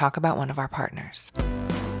break to talk about one of our partners.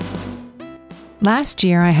 Last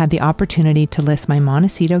year, I had the opportunity to list my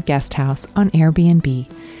Montecito guest house on Airbnb.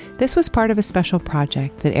 This was part of a special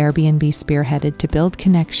project that Airbnb spearheaded to build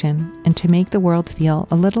connection and to make the world feel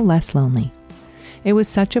a little less lonely. It was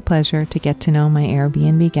such a pleasure to get to know my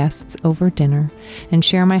Airbnb guests over dinner and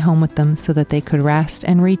share my home with them so that they could rest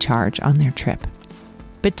and recharge on their trip.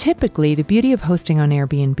 But typically, the beauty of hosting on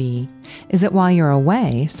Airbnb is that while you're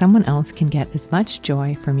away, someone else can get as much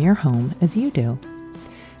joy from your home as you do.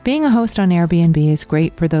 Being a host on Airbnb is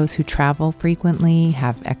great for those who travel frequently,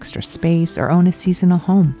 have extra space, or own a seasonal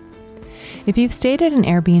home. If you've stayed at an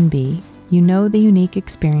Airbnb, you know the unique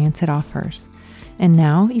experience it offers. And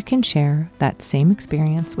now you can share that same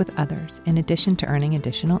experience with others in addition to earning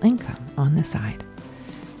additional income on the side.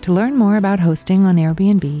 To learn more about hosting on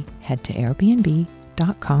Airbnb, head to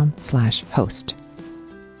airbnb.com/host.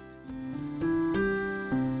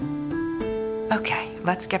 Okay,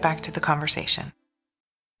 let's get back to the conversation.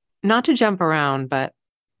 Not to jump around, but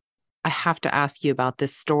I have to ask you about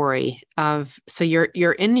this story of, so you're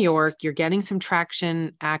in New York, you're getting some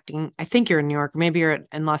traction acting. I think you're in New York, maybe you're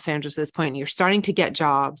in Los Angeles at this point, and you're starting to get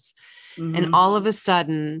jobs. And all of a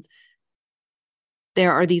sudden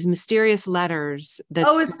there are these mysterious letters that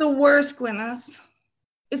it's the worst, Gwyneth.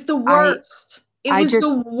 It's the worst. It was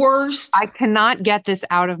the worst. I cannot get this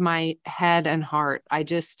out of my head and heart.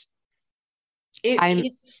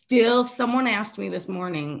 It still, someone asked me this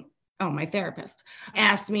morning, my therapist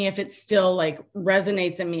asked me if it still like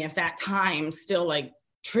resonates in me, if that time still like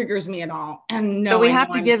triggers me at all. And no, so we have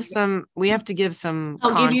to give some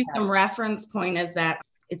I'll give you some reference point as that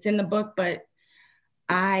it's in the book, but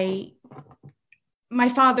my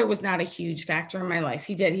father was not a huge factor in my life.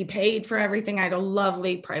 He paid for everything. I had a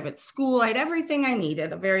lovely private school. I had everything I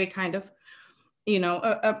needed, a very kind of,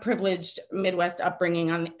 a privileged Midwest upbringing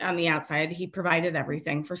on the outside. He provided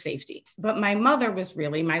everything for safety. But my mother was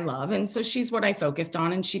really my love. And so she's what I focused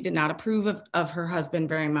on. And she did not approve of her husband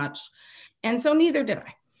very much. And so neither did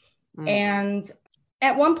I. And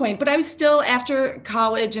at one point, but I was still after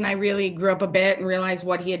college and I really grew up a bit and realized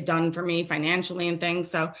what he had done for me financially and things.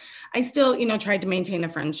 So I still, tried to maintain a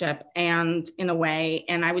friendship and in a way,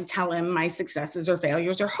 and I would tell him my successes or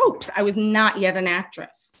failures or hopes. I was not yet an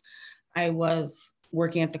actress. I was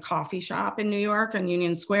working at the coffee shop in New York on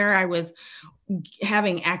Union Square. I was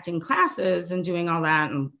having acting classes and doing all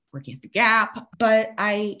that and working at the Gap. But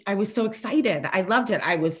I was so excited. I loved it.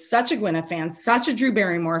 I was such a Gwyneth fan, such a Drew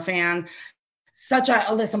Barrymore fan, such a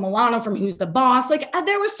Alyssa Milano from Who's the Boss. Like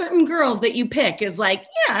there were certain girls that you pick is like,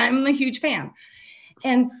 yeah, I'm a huge fan.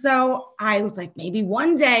 And so I was like, maybe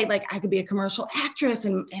one day, like I could be a commercial actress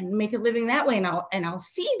and make a living that way. And I'll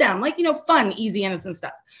see them like, fun, easy, innocent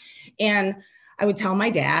stuff. And I would tell my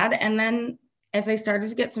dad. And then as I started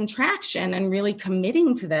to get some traction and really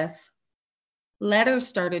committing to this, letters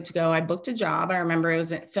started to go. I booked a job. I remember it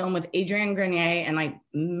was a film with Adrienne Grenier and like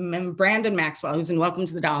Brandon Maxwell, who's in Welcome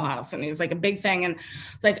to the Dollhouse. And it was like a big thing. And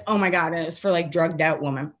it's like, oh my God. And it's for like drugged out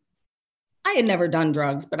woman. I had never done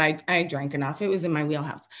drugs, but I drank enough. It was in my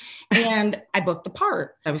wheelhouse. And I booked the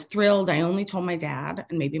part. I was thrilled. I only told my dad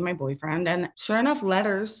and maybe my boyfriend. And sure enough,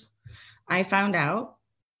 letters, I found out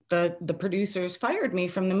the producers fired me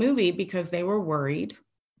from the movie because they were worried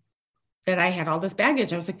that I had all this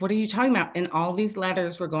baggage. I was like, what are you talking about? And all these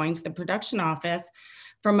letters were going to the production office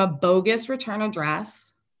from a bogus return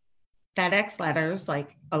address, FedEx letters,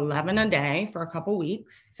 like 11 a day for a couple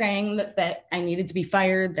weeks, saying that I needed to be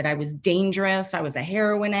fired, that I was dangerous, I was a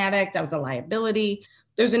heroin addict, I was a liability.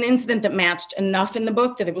 There's an incident that matched enough in the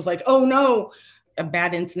book that it was like, oh no, a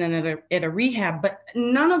bad incident at a rehab, but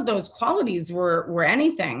none of those qualities were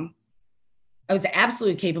anything. I was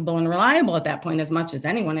absolutely capable and reliable at that point, as much as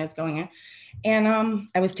anyone is going in. And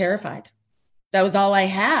I was terrified. That was all I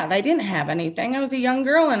had. I didn't have anything. I was a young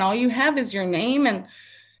girl and all you have is your name. And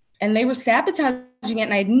they were sabotaging it.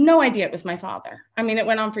 And I had no idea it was my father. I mean, it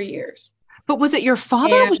went on for years. But was it your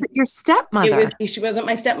father or was it your stepmother? She wasn't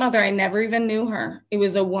my stepmother. I never even knew her. It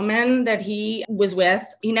was a woman that he was with.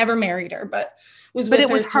 He never married her, but was with her.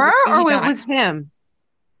 But it was her or it was him?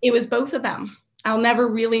 It was both of them. I'll never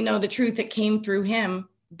really know the truth. It came through him,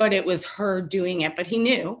 but it was her doing it. But he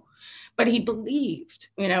knew, but he believed,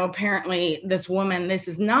 apparently this woman, this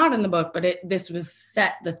is not in the book, but this was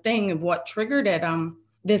set the thing of what triggered it.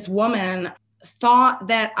 This woman thought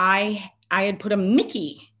that I had put a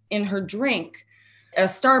Mickey in her drink at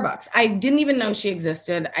Starbucks. I didn't even know she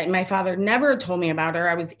existed. My father never told me about her.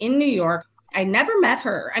 I was in New York. I never met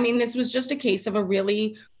her. I mean, this was just a case of a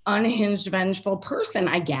really unhinged, vengeful person,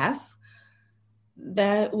 I guess,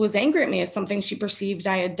 that was angry at me as something she perceived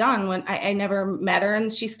I had done when I never met her.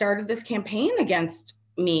 And she started this campaign against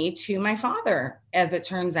me to my father, as it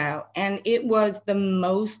turns out. And it was the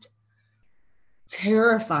most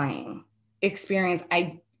terrifying experience.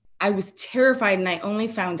 I was terrified, and I only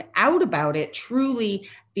found out about it, truly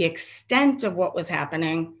the extent of what was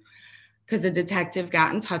happening, because a detective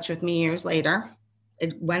got in touch with me years later.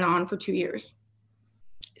 It went on for 2 years,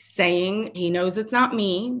 saying he knows it's not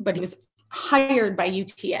me, but he was hired by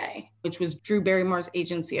UTA, which was Drew Barrymore's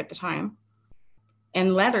agency at the time,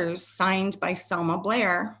 and letters signed by Selma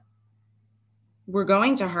Blair were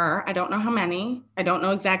going to her. I don't know how many. I don't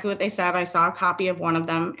know exactly what they said. I saw a copy of one of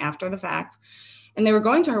them after the fact. And they were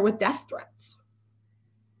going to her with death threats.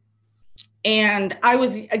 And I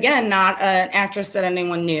was, again, not an actress that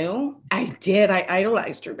anyone knew. I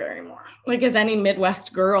idolized Drew Barrymore. Like, as any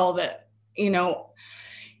Midwest girl that, you know,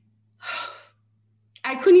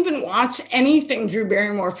 I couldn't even watch anything Drew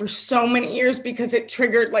Barrymore for so many years because it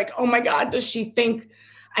triggered like, oh my God, does she think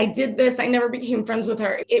I did this? I never became friends with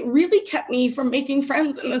her. It really kept me from making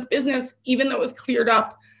friends in this business, even though it was cleared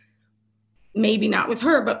up, maybe not with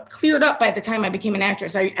her, but cleared up by the time I became an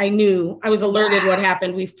actress. I knew, I was alerted what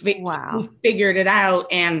happened. We figured it out.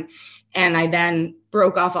 And I then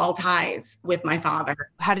broke off all ties with my father.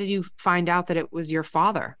 How did you find out that it was your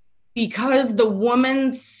father? Because the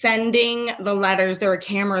woman sending the letters, there were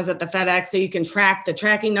cameras at the FedEx, so you can track the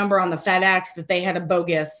tracking number on the FedEx that they had a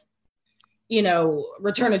bogus, you know,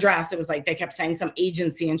 return address. It was like they kept saying some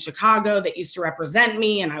agency in Chicago that used to represent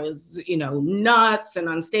me, and I was, you know, nuts and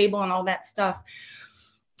unstable and all that stuff.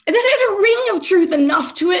 And then it had a ring of truth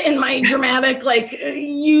enough to it in my dramatic, like,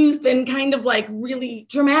 youth and kind of like really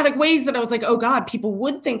dramatic ways that I was like, oh God, people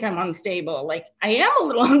would think I'm unstable. Like, I am a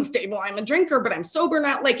little unstable. I'm a drinker, but I'm sober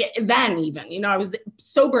now. Like, then even, you know, I was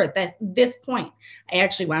sober at this point. I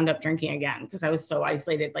actually wound up drinking again because I was so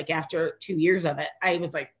isolated. Like, after 2 years of it, I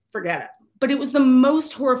was like, forget it. But it was the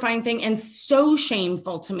most horrifying thing and so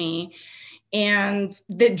shameful to me. And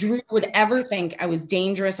that Drew would ever think I was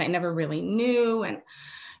dangerous. I never really knew. And,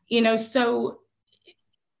 you know, so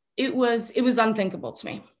it was unthinkable to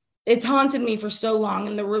me. It's haunted me for so long,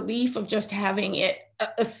 and the relief of just having it,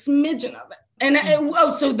 a smidgen of it. And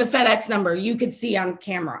so the FedEx number, you could see on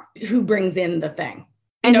camera who brings in the thing.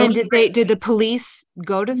 And then did the police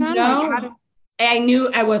go to them? No, Like, I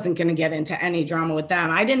knew I wasn't going to get into any drama with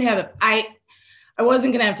them. I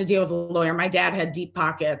wasn't going to have to deal with a lawyer. My dad had deep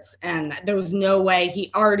pockets, and there was no way.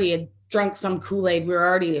 He already had drunk some Kool-Aid. We were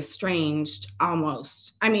already estranged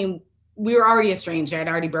almost. I mean, we were already estranged. I had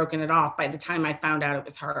already broken it off by the time I found out it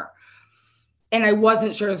was her. And I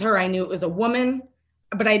wasn't sure it was her. I knew it was a woman,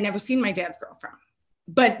 but I'd never seen my dad's girlfriend.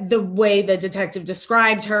 But the way the detective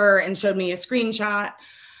described her and showed me a screenshot,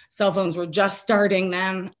 cell phones were just starting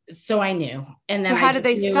then. So I knew. And then how did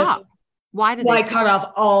they stop? Why did they stop? I cut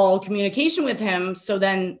off all communication with him. So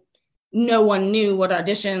then no one knew what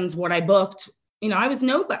auditions, what I booked. You know, I was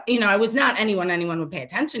nobody, you know, I was not anyone would pay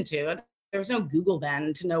attention to. There was no Google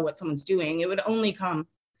then to know what someone's doing. It would only come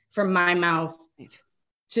from my mouth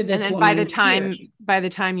to this and then woman. by the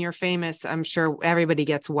time you're famous, I'm sure everybody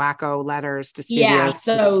gets wacko letters to studios.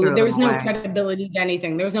 Yeah, so there was no credibility to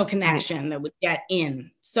anything. There was no connection that would get in.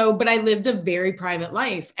 So, but I lived a very private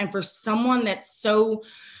life. And for someone that's so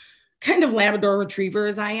kind of Labrador retriever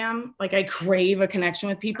as I am, like, I crave a connection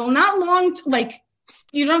with people, not long, like,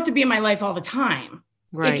 you don't have to be in my life all the time.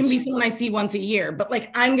 Right. It can be someone I see once a year, but like,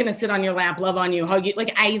 I'm going to sit on your lap, love on you, hug you.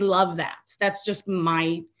 Like, I love that. That's just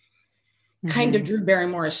my kind of Drew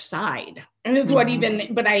Barrymore-ish side. And this is what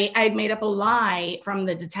but I'd made up a lie from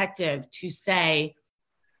the detective to say,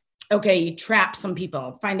 okay, you trap some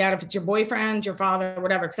people, find out if it's your boyfriend, your father,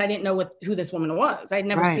 whatever. Cause I didn't know who this woman was. I'd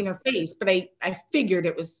never seen her face, but I figured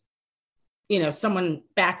it was, you know, someone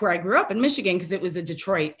back where I grew up in Michigan, because it was a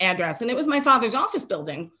Detroit address and it was my father's office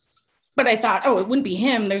building. But I thought, oh, it wouldn't be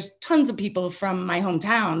him. There's tons of people from my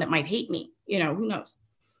hometown that might hate me. You know, who knows?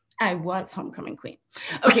 I was homecoming queen.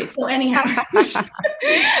 Okay, so anyhow,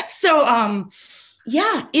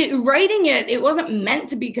 writing it wasn't meant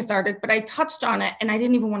to be cathartic, but I touched on it and I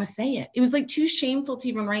didn't even want to say it. It was like too shameful to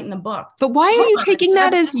even write in the book. But why are you taking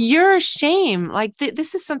that as your shame? Like,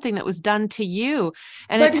 this is something that was done to you.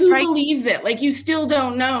 And but who believes it? Like, you still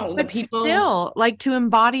don't know. But the people still, like, to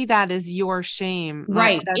embody that is your shame.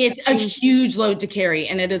 Right. It's a huge load to carry,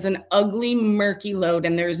 and it is an ugly, murky load.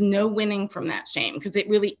 And there's no winning from that shame, because it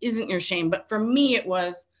really isn't your shame. But for me, it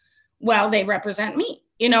was, well, they represent me.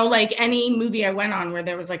 You know, like any movie I went on where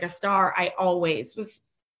there was like a star, I always was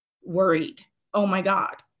worried. Oh my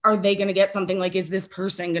God, are they going to get something? Like, is this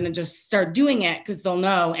person going to just start doing it because they'll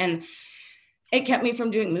know? And it kept me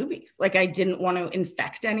from doing movies. Like, I didn't want to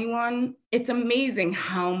infect anyone. It's amazing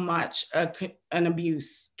how much an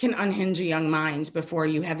abuse can unhinge a young mind before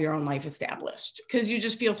you have your own life established, because you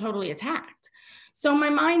just feel totally attacked. So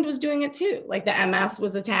my mind was doing it too. Like, the MS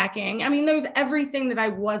was attacking. I mean, there was everything that I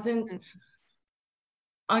wasn't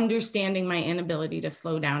understanding my inability to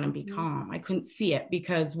slow down and be calm. I couldn't see it,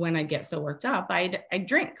 because when I get so worked up, I'd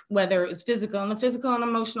drink, whether it was physical, and the physical and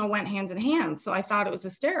emotional went hand in hand. So I thought it was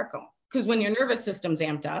hysterical, because when your nervous system's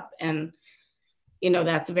amped up, and, you know,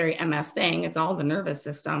 that's a very MS thing, it's all the nervous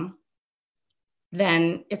system.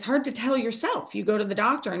 then it's hard to tell yourself. You go to the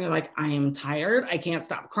doctor and you're like, I am tired. I can't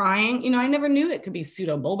stop crying. I never knew it could be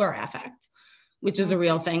pseudobulbar affect, which is a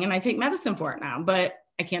real thing. And I take medicine for it now, but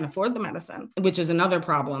I can't afford the medicine, which is another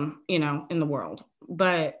problem, in the world.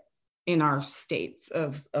 But in our states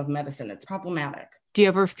of medicine, it's problematic. Do you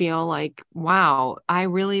ever feel like, wow, I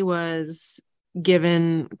really was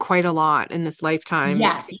given quite a lot in this lifetime?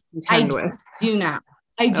 Yes, I do now.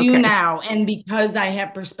 I do now. And because I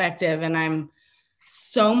have perspective and I'm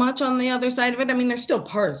so much on the other side of it, I mean, there's still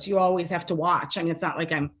parts you always have to watch. I mean, it's not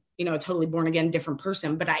like I'm, a totally born again, different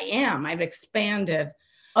person, but I've expanded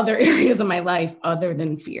other areas of my life other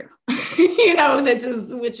than fear,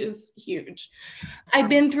 which is huge. I've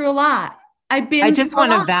been through a lot. I just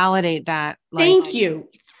want to validate that. Thank you.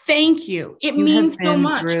 It means so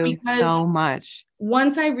much because so much.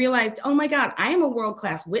 Once I realized, oh my God, I am a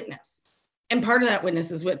world-class witness. And part of that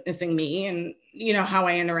witness is witnessing me and, how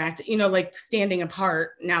I interact, like standing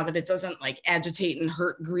apart now that it doesn't like agitate and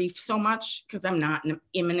hurt grief so much because I'm not in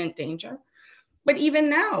imminent danger. But even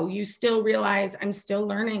now, you still realize I'm still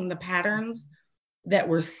learning the patterns that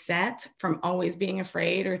were set from always being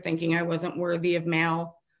afraid or thinking I wasn't worthy of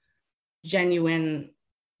male, genuine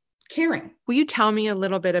caring. Will you tell me a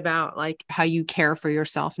little bit about like how you care for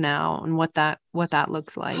yourself now and what that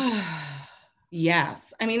looks like?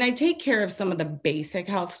 Yes. I mean, I take care of some of the basic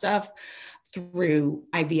health stuff through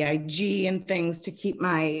IVIG and things to keep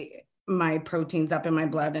my proteins up in my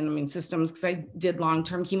blood and immune systems because I did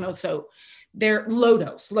long-term chemo. So they're low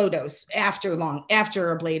dose after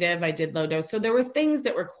ablative, I did low dose. So there were things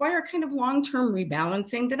that require kind of long-term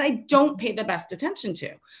rebalancing that I don't pay the best attention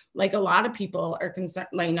to. Like a lot of people are concerned,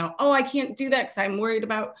 like, I can't do that because I'm worried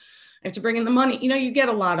about, I have to bring in the money. You get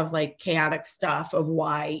a lot of like chaotic stuff of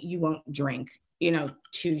why you won't drink,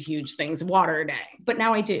 2 huge things of water a day. But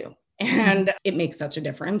now I do. And it makes such a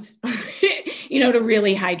difference, to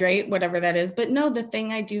really hydrate, whatever that is. But no, the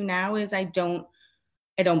thing I do now is I don't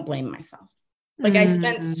blame myself. Like I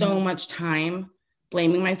spent so much time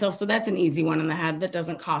blaming myself. So that's an easy one in the head that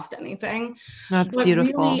doesn't cost anything. But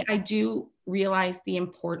beautiful. Really, I do realize the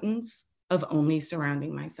importance of only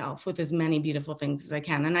surrounding myself with as many beautiful things as I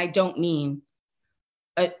can. And I don't mean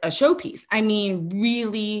a showpiece. I mean,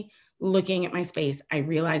 really looking at my space. I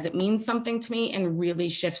realize it means something to me and really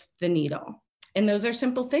shifts the needle. And those are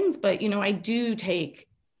simple things, but, I do take,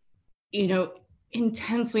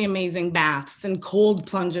 intensely amazing baths and cold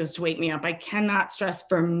plunges to wake me up. I cannot stress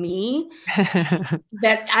for me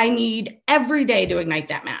that I need every day to ignite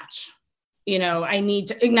that match. I need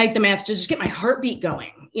to ignite the match to just get my heartbeat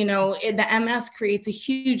going. The MS creates a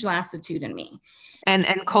huge lassitude in me. And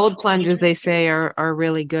cold plunges, they say, are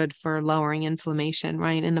really good for lowering inflammation,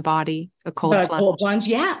 right, in the body. A cold plunge,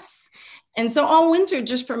 yes. And so all winter,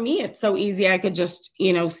 just for me, it's so easy. I could just,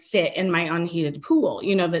 sit in my unheated pool,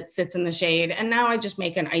 that sits in the shade. And now I just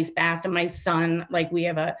make an ice bath. And my son, like we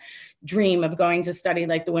have a dream of going to study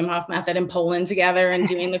like the Wim Hof method in Poland together and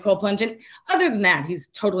doing the cold plunge. And other than that, he's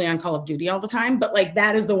totally on Call of Duty all the time. But like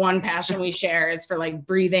that is the one passion we share is for like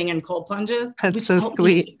breathing and cold plunges. That's so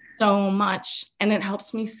sweet. So much. And it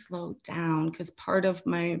helps me slow down because part of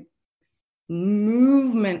my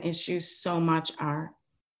movement issues so much are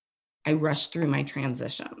I rush through my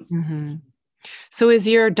transitions. Mm-hmm. So is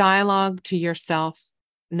your dialogue to yourself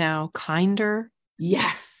now kinder?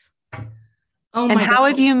 Yes. Oh my God. How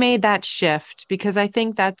have you made that shift? Because I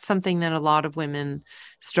think that's something that a lot of women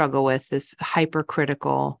struggle with, this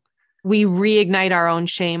hypercritical. We reignite our own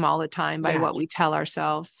shame all the time by what we tell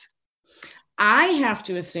ourselves. I have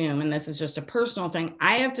to assume, and this is just a personal thing,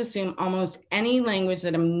 I have to assume almost any language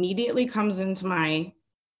that immediately comes into my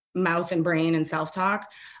mouth and brain and self-talk,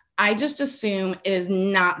 I just assume it is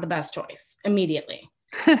not the best choice immediately.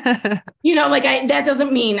 That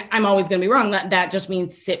doesn't mean I'm always going to be wrong. That just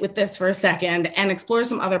means sit with this for a second and explore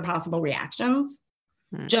some other possible reactions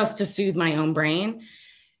just to soothe my own brain.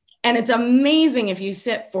 And it's amazing if you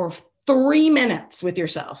sit for 3 minutes with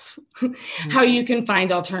yourself, how you can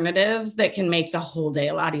find alternatives that can make the whole day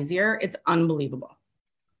a lot easier. It's unbelievable.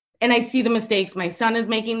 And I see the mistakes my son is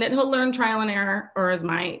making that he'll learn trial and error, or as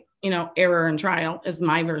my error and trial is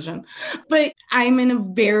my version. But I'm in a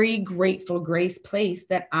very grateful grace place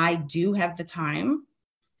that I do have the time,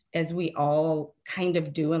 as we all kind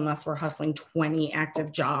of do, unless we're hustling 20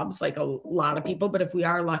 active jobs, like a lot of people. But if we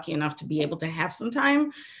are lucky enough to be able to have some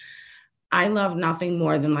time, I love nothing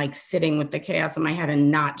more than like sitting with the chaos in my head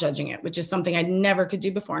and not judging it, which is something I never could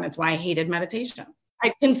do before. And it's why I hated meditation.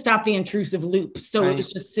 I couldn't stop the intrusive loop. So It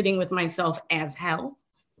was just sitting with myself as hell.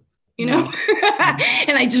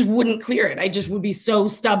 And I just wouldn't clear it. I just would be so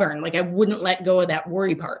stubborn. Like I wouldn't let go of that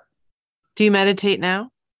worry part. Do you meditate now?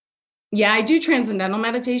 Yeah, I do transcendental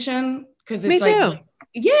meditation because it's Me like, too.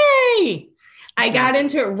 yay. I got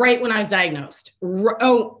into it right when I was diagnosed.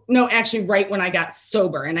 Oh, no, actually right when I got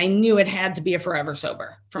sober. And I knew it had to be a forever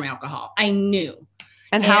sober from alcohol. I knew.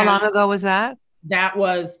 And how long ago was that? That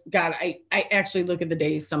was, God, I actually look at the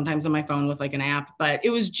days sometimes on my phone with like an app, but it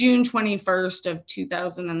was June 21st of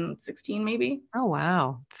 2016, maybe. Oh,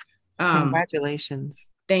 wow. Congratulations.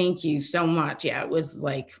 Thank you so much. Yeah, it was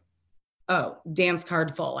like, oh, dance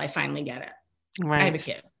card full. I finally get it. Right. I have a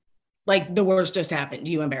kid. Like the worst just happened.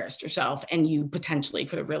 You embarrassed yourself and you potentially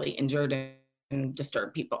could have really injured and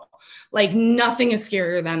disturbed people. Like nothing is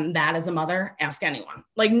scarier than that as a mother. Ask anyone.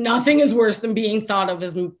 Like nothing is worse than being thought of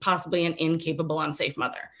as possibly an incapable, unsafe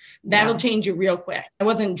mother. That'll change you real quick. I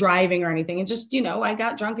wasn't driving or anything. It just, I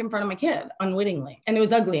got drunk in front of my kid unwittingly and it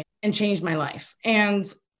was ugly and changed my life.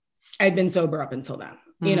 And I'd been sober up until then.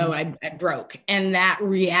 I broke. And that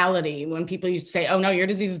reality, when people used to say, oh no, your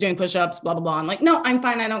disease is doing push-ups, blah, blah, blah. I'm like, no, I'm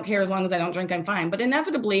fine. I don't care. As long as I don't drink, I'm fine. But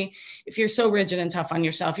inevitably, if you're so rigid and tough on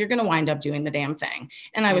yourself, you're going to wind up doing the damn thing.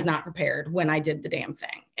 And I was not prepared when I did the damn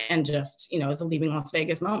thing. And just, it was a leaving Las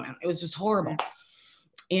Vegas moment. It was just horrible.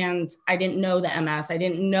 And I didn't know the MS. I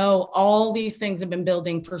didn't know all these things have been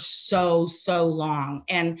building for so, so long.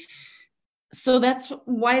 And so that's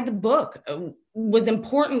why the book was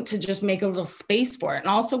important, to just make a little space for it. And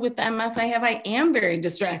also with the MS I have, I am very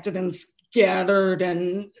distracted and scattered,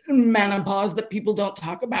 and menopause that people don't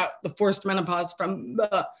talk about, the forced menopause from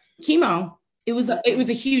the chemo. It was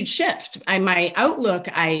a huge shift. My outlook,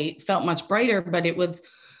 I felt much brighter, but it was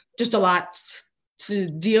just a lot to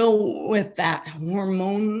deal with, that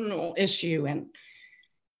hormonal issue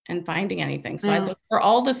and finding anything. So I look for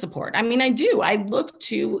all the support. I mean, I look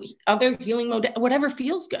to other healing whatever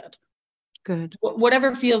feels good.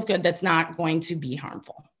 Whatever feels good that's not going to be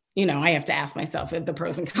harmful. I have to ask myself the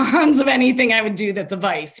pros and cons of anything I would do that's a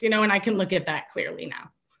vice, and I can look at that clearly now.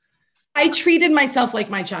 I treated myself like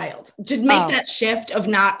my child to make that shift of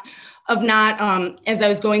not, as I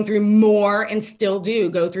was going through more, and still do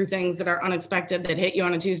go through things that are unexpected that hit you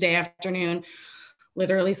on a Tuesday afternoon.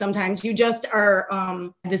 Literally, sometimes you just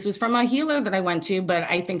are, this was from a healer that I went to, but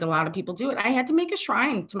I think a lot of people do it. I had to make a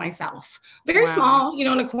shrine to myself, very small, in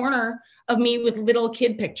a corner of me with little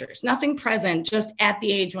kid pictures, nothing present, just at the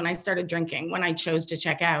age when I started drinking, when I chose to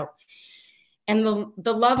check out. And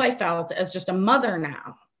the love I felt as just a mother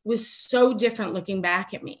now was so different looking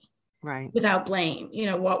back at me. Right. Without blame.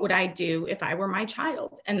 What would I do if I were my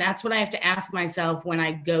child? And that's what I have to ask myself when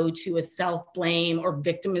I go to a self-blame or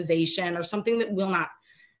victimization or something that will not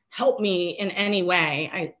help me in any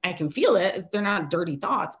way. I can feel it. They're not dirty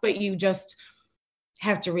thoughts, but you just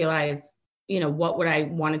have to realize, what would I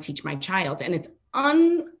want to teach my child? And it's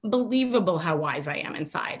unbelievable how wise I am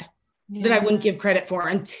inside that I wouldn't give credit for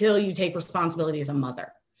until you take responsibility as a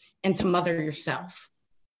mother and to mother yourself.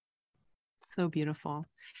 So beautiful.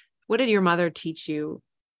 What did your mother teach you,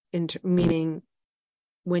 meaning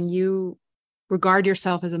when you regard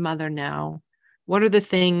yourself as a mother now, what are the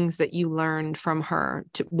things that you learned from her,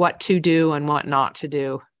 to what to do and what not to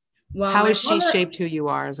do? Well, how has she shaped who you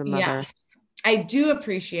are as a mother? Yes, I do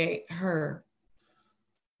appreciate her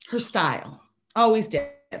style. Always did.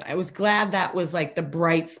 I was glad that was like the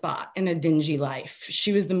bright spot in a dingy life.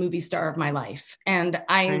 She was the movie star of my life. And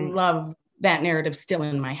I love that narrative still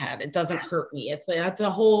in my head. It doesn't hurt me. That's a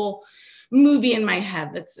whole movie in my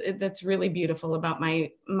head that's really beautiful about my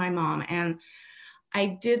mom. And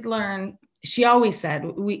I did learn, she always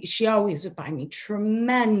said, she always would buy me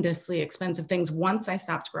tremendously expensive things once I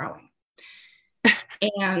stopped growing.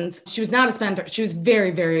 And she was not a spendthrift. She was very,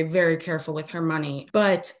 very, very careful with her money,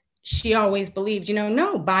 but she always believed,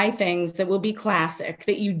 no, buy things that will be classic,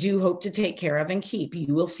 that you do hope to take care of and keep.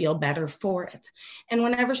 You will feel better for it. And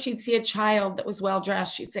whenever she'd see a child that was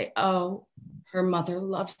well-dressed, she'd say, oh, her mother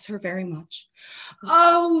loves her very much.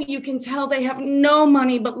 Oh, you can tell they have no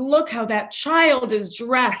money, but look how that child is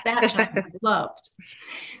dressed. That child is loved.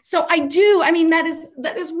 So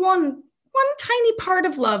that is one tiny part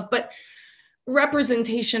of love, but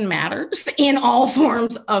representation matters in all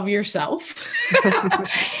forms of yourself.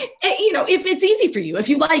 If it's easy for you, if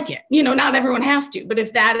you like it, not everyone has to, but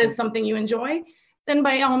if that is something you enjoy, then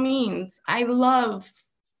by all means. I love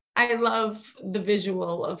the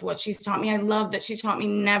visual of what she's taught me. I love that she taught me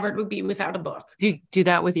never to be without a book. Do you do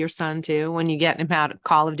that with your son too, when you get him out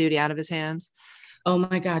Call of Duty out of his hands? Oh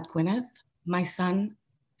my God, Gwyneth, my son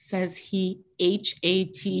says he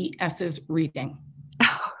HATS's reading.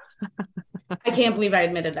 I can't believe I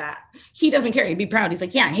admitted that. He doesn't care. He'd be proud. He's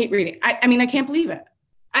like, yeah, I hate reading. I can't believe it.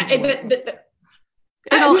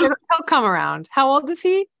 He'll come around. How old is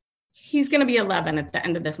he? He's going to be 11 at the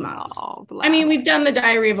end of this month. Oh, I mean, we've done the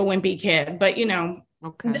Diary of a Wimpy Kid, but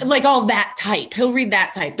like all that type. He'll read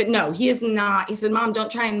that type, but no, he is not. He said, Mom,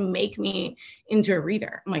 don't try and make me into a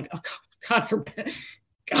reader. I'm like, oh, God forbid.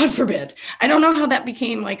 God forbid. I don't know how that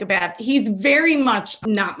became like a bad. He's very much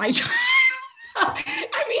not my child.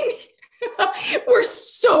 I mean, we're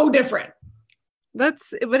so different. But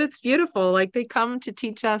it's beautiful. Like they come to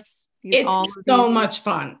teach us. It's so much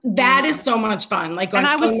fun. That is so much fun. Like, and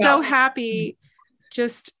I was so happy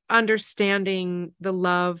just understanding the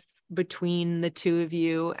love between the two of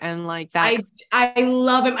you and like that. I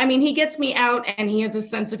love him. I mean, he gets me out and he has a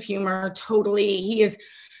sense of humor. Totally. He is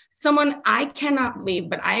someone I cannot believe,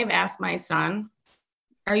 but I have asked my son,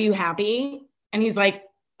 are you happy? And he's like,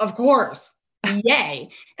 of course. Yay.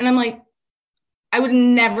 And I'm like, I would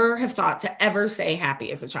never have thought to ever say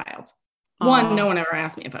happy as a child. One, no one ever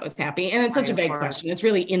asked me if I was happy. And it's such a vague question. It's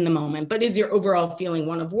really in the moment. But is your overall feeling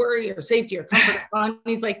one of worry or safety or comfort or fun? And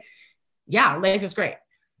he's like, yeah, life is great.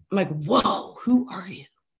 I'm like, whoa, who are you?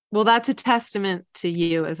 Well, that's a testament to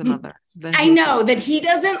you as a mother. I know that he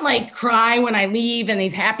doesn't like cry when I leave and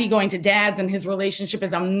he's happy going to dad's and his relationship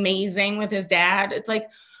is amazing with his dad. It's like,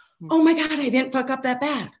 oh my God, I didn't fuck up that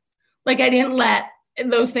bad. Like I didn't let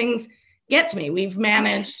those things get to me. We've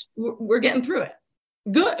managed, we're getting through it.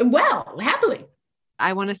 Good. Well, happily.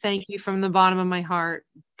 I want to thank you from the bottom of my heart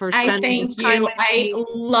for spending this time with me. I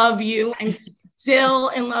love you. I'm still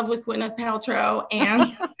in love with Gwyneth Paltrow and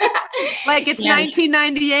like it's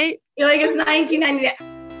 1998. Like it's 1998.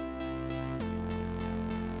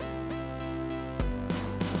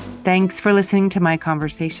 Thanks for listening to my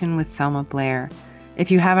conversation with Selma Blair. If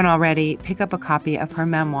you haven't already, pick up a copy of her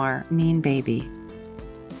memoir, Mean Baby.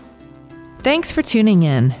 Thanks for tuning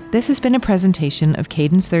in. This has been a presentation of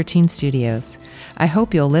Cadence 13 Studios. I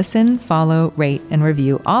hope you'll listen, follow, rate, and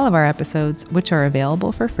review all of our episodes, which are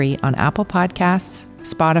available for free on Apple Podcasts,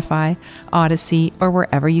 Spotify, Odyssey, or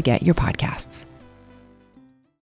wherever you get your podcasts.